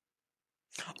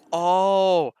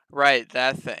 Oh, right,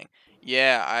 that thing.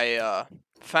 Yeah, I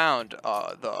found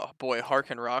the boy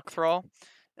Harkin Rockthrall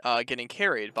getting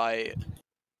carried by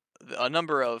a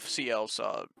number of CLs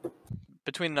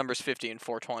between the numbers 50 and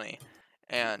 420,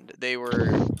 and they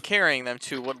were carrying them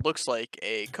to what looks like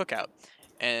a cookout,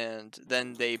 and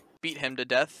then they beat him to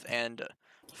death, and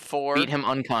Beat him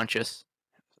unconscious.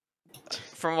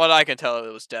 from what I can tell,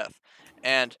 it was death,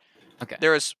 and Okay.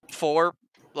 there was 4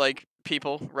 like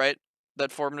people, right,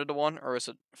 that formed into one, or was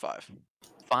it 5?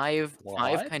 Five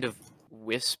What? kind of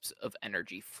wisps of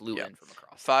energy flew Yep. in from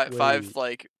across. Five Wait.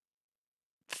 like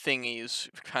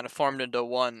thingies kind of formed into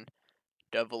one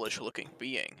devilish-looking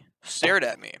being, stared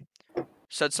at me,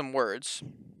 said some words,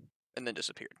 and then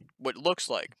disappeared. What looks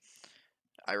like,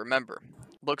 I remember,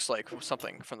 looks like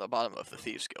something from the bottom of the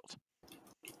Thieves Guild.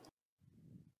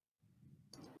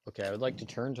 Okay, I would like to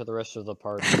turn to the rest of the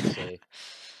party and say,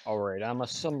 alright, I'm gonna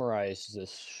summarize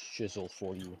this shizzle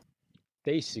for you.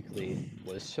 Basically,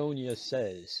 what Sonia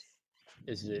says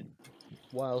is that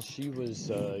while she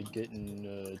was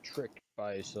getting tricked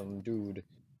by some dude,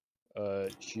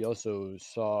 she also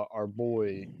saw our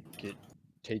boy get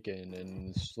taken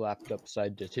and slapped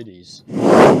upside the titties,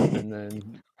 and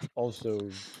then also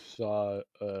saw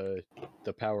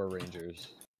the Power Rangers.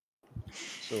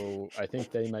 So I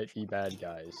think they might be bad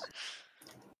guys.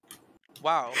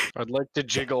 Wow. I'd like to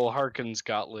jiggle Harkin's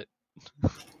gauntlet.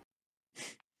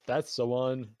 That's the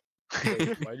one.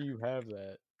 Wait, why do you have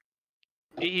that?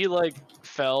 He like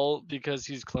fell because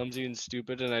he's clumsy and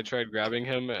stupid, and I tried grabbing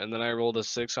him, and then I rolled a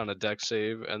 6 on a deck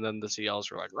save, and then the CLs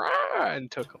were like, "Rah!"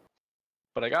 and took him.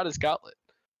 But I got his gauntlet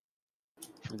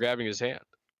from grabbing his hand.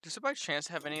 Does it by chance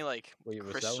have any like Wait, was that when we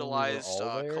were crystallized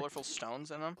all there? colorful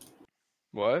stones in them?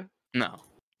 What? No.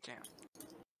 Damn.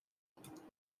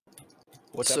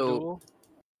 What's So- Abdul?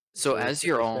 So as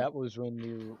you're if all that was when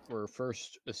you were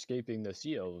first escaping the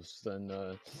sea elves, then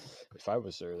if I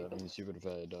was there, that means you would have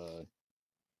had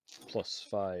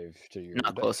 +5 to your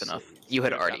not close dex enough. save. You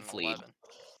had Could've already gotten fled.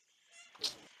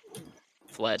 11.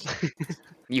 Fled.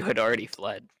 You had already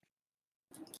fled.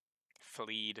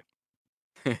 Fleed.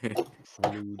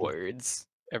 Fluid. Words.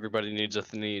 Everybody needs a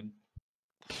need.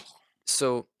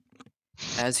 So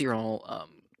as you're all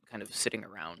kind of sitting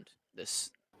around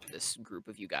this group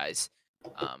of you guys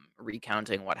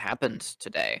recounting what happened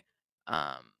today,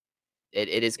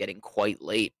 it is getting quite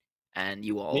late, and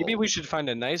you all Maybe we should find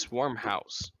a nice warm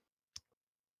house.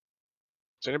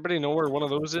 Does anybody know where one of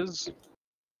those is?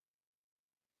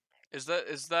 Is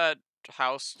that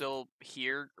house still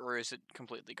here, or is it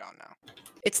completely gone now?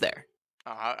 it's there.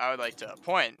 I would like to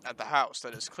point at the house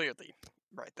that is clearly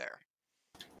right there.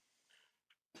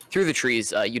 Through the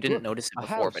trees, you didn't Look, notice it a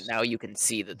before, but house. now you can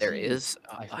see that there See, is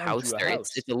I a found house you a there. house.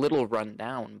 It's a little run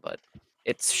down, but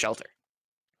it's shelter.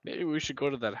 Maybe we should go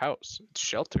to that house. It's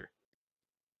shelter.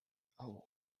 Oh,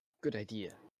 good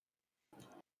idea.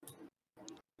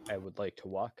 I would like to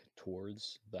walk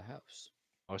towards the house.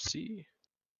 I'll see.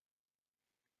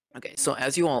 Okay, so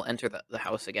as you all enter the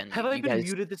house again, Have you I been guys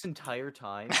muted this entire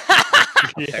time?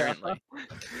 apparently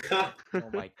Oh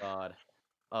my god.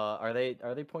 Are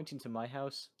they pointing to my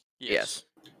house? yes.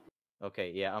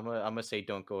 Okay, yeah, I'm gonna say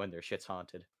don't go in there. Shit's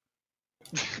haunted.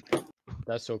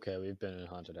 That's okay. We've been in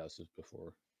haunted houses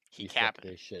before. He We fucked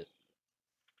capping. this shit.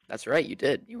 That's right, you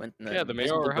did. You went in the Yeah, the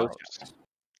invisible Mayor ghost house.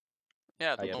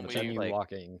 Yeah, I the one continue we. Continue like-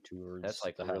 walking towards That's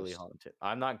like the really house. haunted.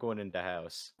 I'm not going into the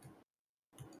house.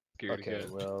 Scared Okay,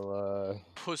 again. well,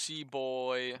 Pussy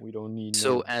boy. we don't need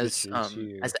So no as bitches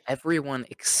here. as everyone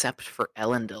except for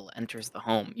Elendil enters the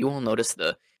home, you all notice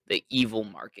the evil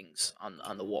markings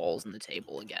on the walls and the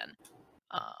table again.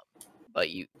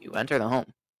 But you enter the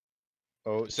home.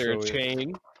 Oh, Is there a so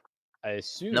chain? I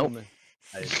assume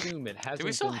it hasn't Do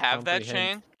we still been have that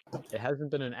comprehend- chain? It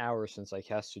hasn't been an hour since I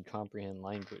casted comprehend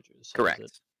languages. has Correct.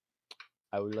 it?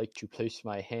 I would like to place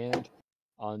my hand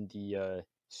on the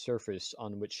surface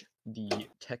on which the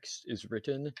text is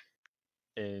written,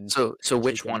 and So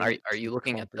which take a one are minute you to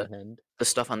looking at? comprehend. The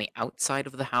stuff on the outside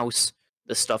of the house,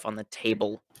 the stuff on the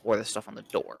table, or the stuff on the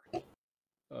door?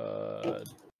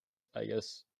 I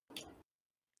guess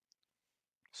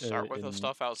Start with the in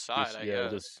stuff outside, just, I yeah,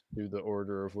 guess. just do the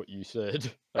order of what you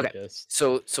said. I Okay. guess.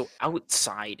 So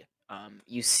outside,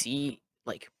 you see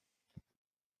like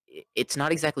it's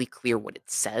not exactly clear what it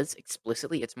says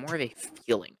explicitly. It's more of a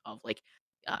feeling of like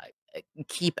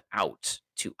keep out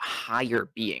to higher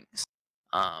beings,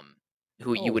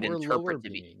 who you Oh, would we're lower interpret to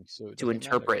be beings, so it to doesn't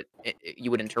matter. interpret you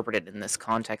would interpret it in this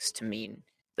context to mean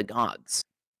the gods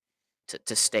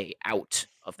to stay out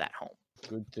of that home.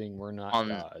 Good thing we're not on-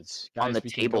 gods. on Guys, the we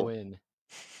can go table. in.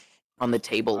 On the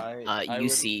table, I you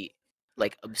would- see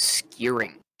like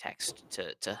obscuring text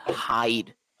to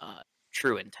hide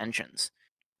true intentions,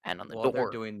 and on the While they're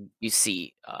door doing you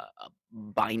see a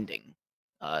binding,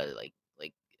 like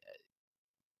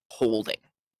holding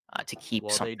to keep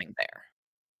Well, they- something there.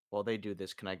 while they do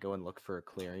this, can I go and look for a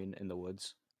clearing in the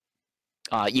woods?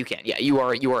 You can, yeah. You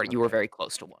are very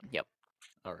close to one. Yep.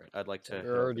 All right, I'd like to.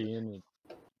 We're already in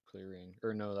a clearing.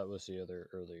 Or no, that was the other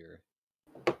earlier.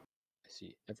 I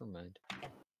see. Never mind.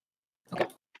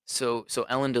 So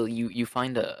Elendil, you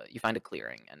find a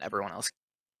clearing, and everyone else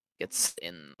gets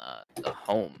in the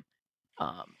home.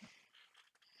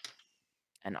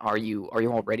 And are you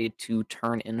all ready to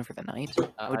turn in for the night?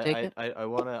 I would take it. I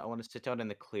wanna sit down in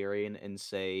the clearing and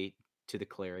say to the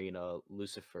clearing,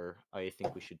 Lucifer, I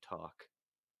think we should talk,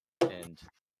 and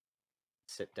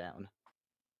sit down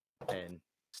and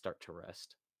start to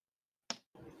rest.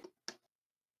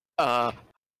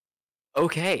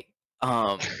 Okay.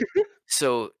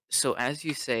 So as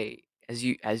you say, as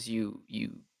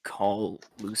you call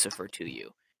Lucifer to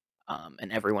you,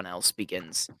 and everyone else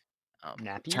begins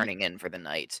Nappy? turning in for the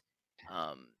night,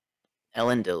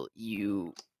 Elendil,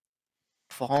 you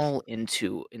fall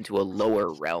into a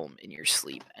lower realm in your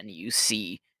sleep, and you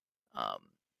see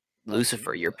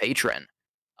Lucifer, your patron,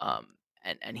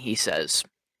 and he says,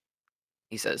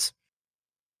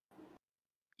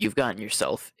 "You've gotten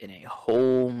yourself in a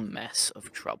whole mess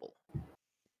of trouble."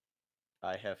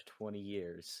 I have 20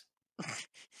 years.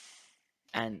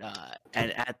 And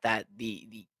at that,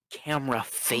 the camera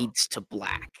fades to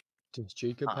black. Does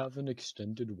Jacob Huh. have an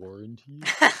extended warranty?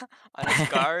 On his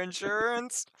car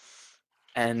insurance?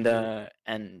 And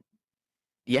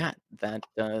yeah, that's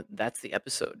the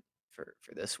episode for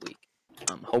this week.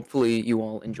 Hopefully you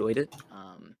all enjoyed it.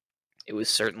 It was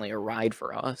certainly a ride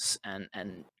for us, and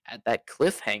at that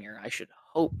cliffhanger, I should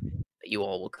hope that you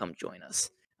all will come join us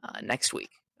next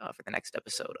week for the next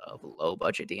episode of Low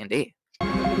Budget D&D.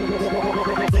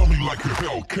 Feel me like a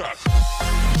Hellcat.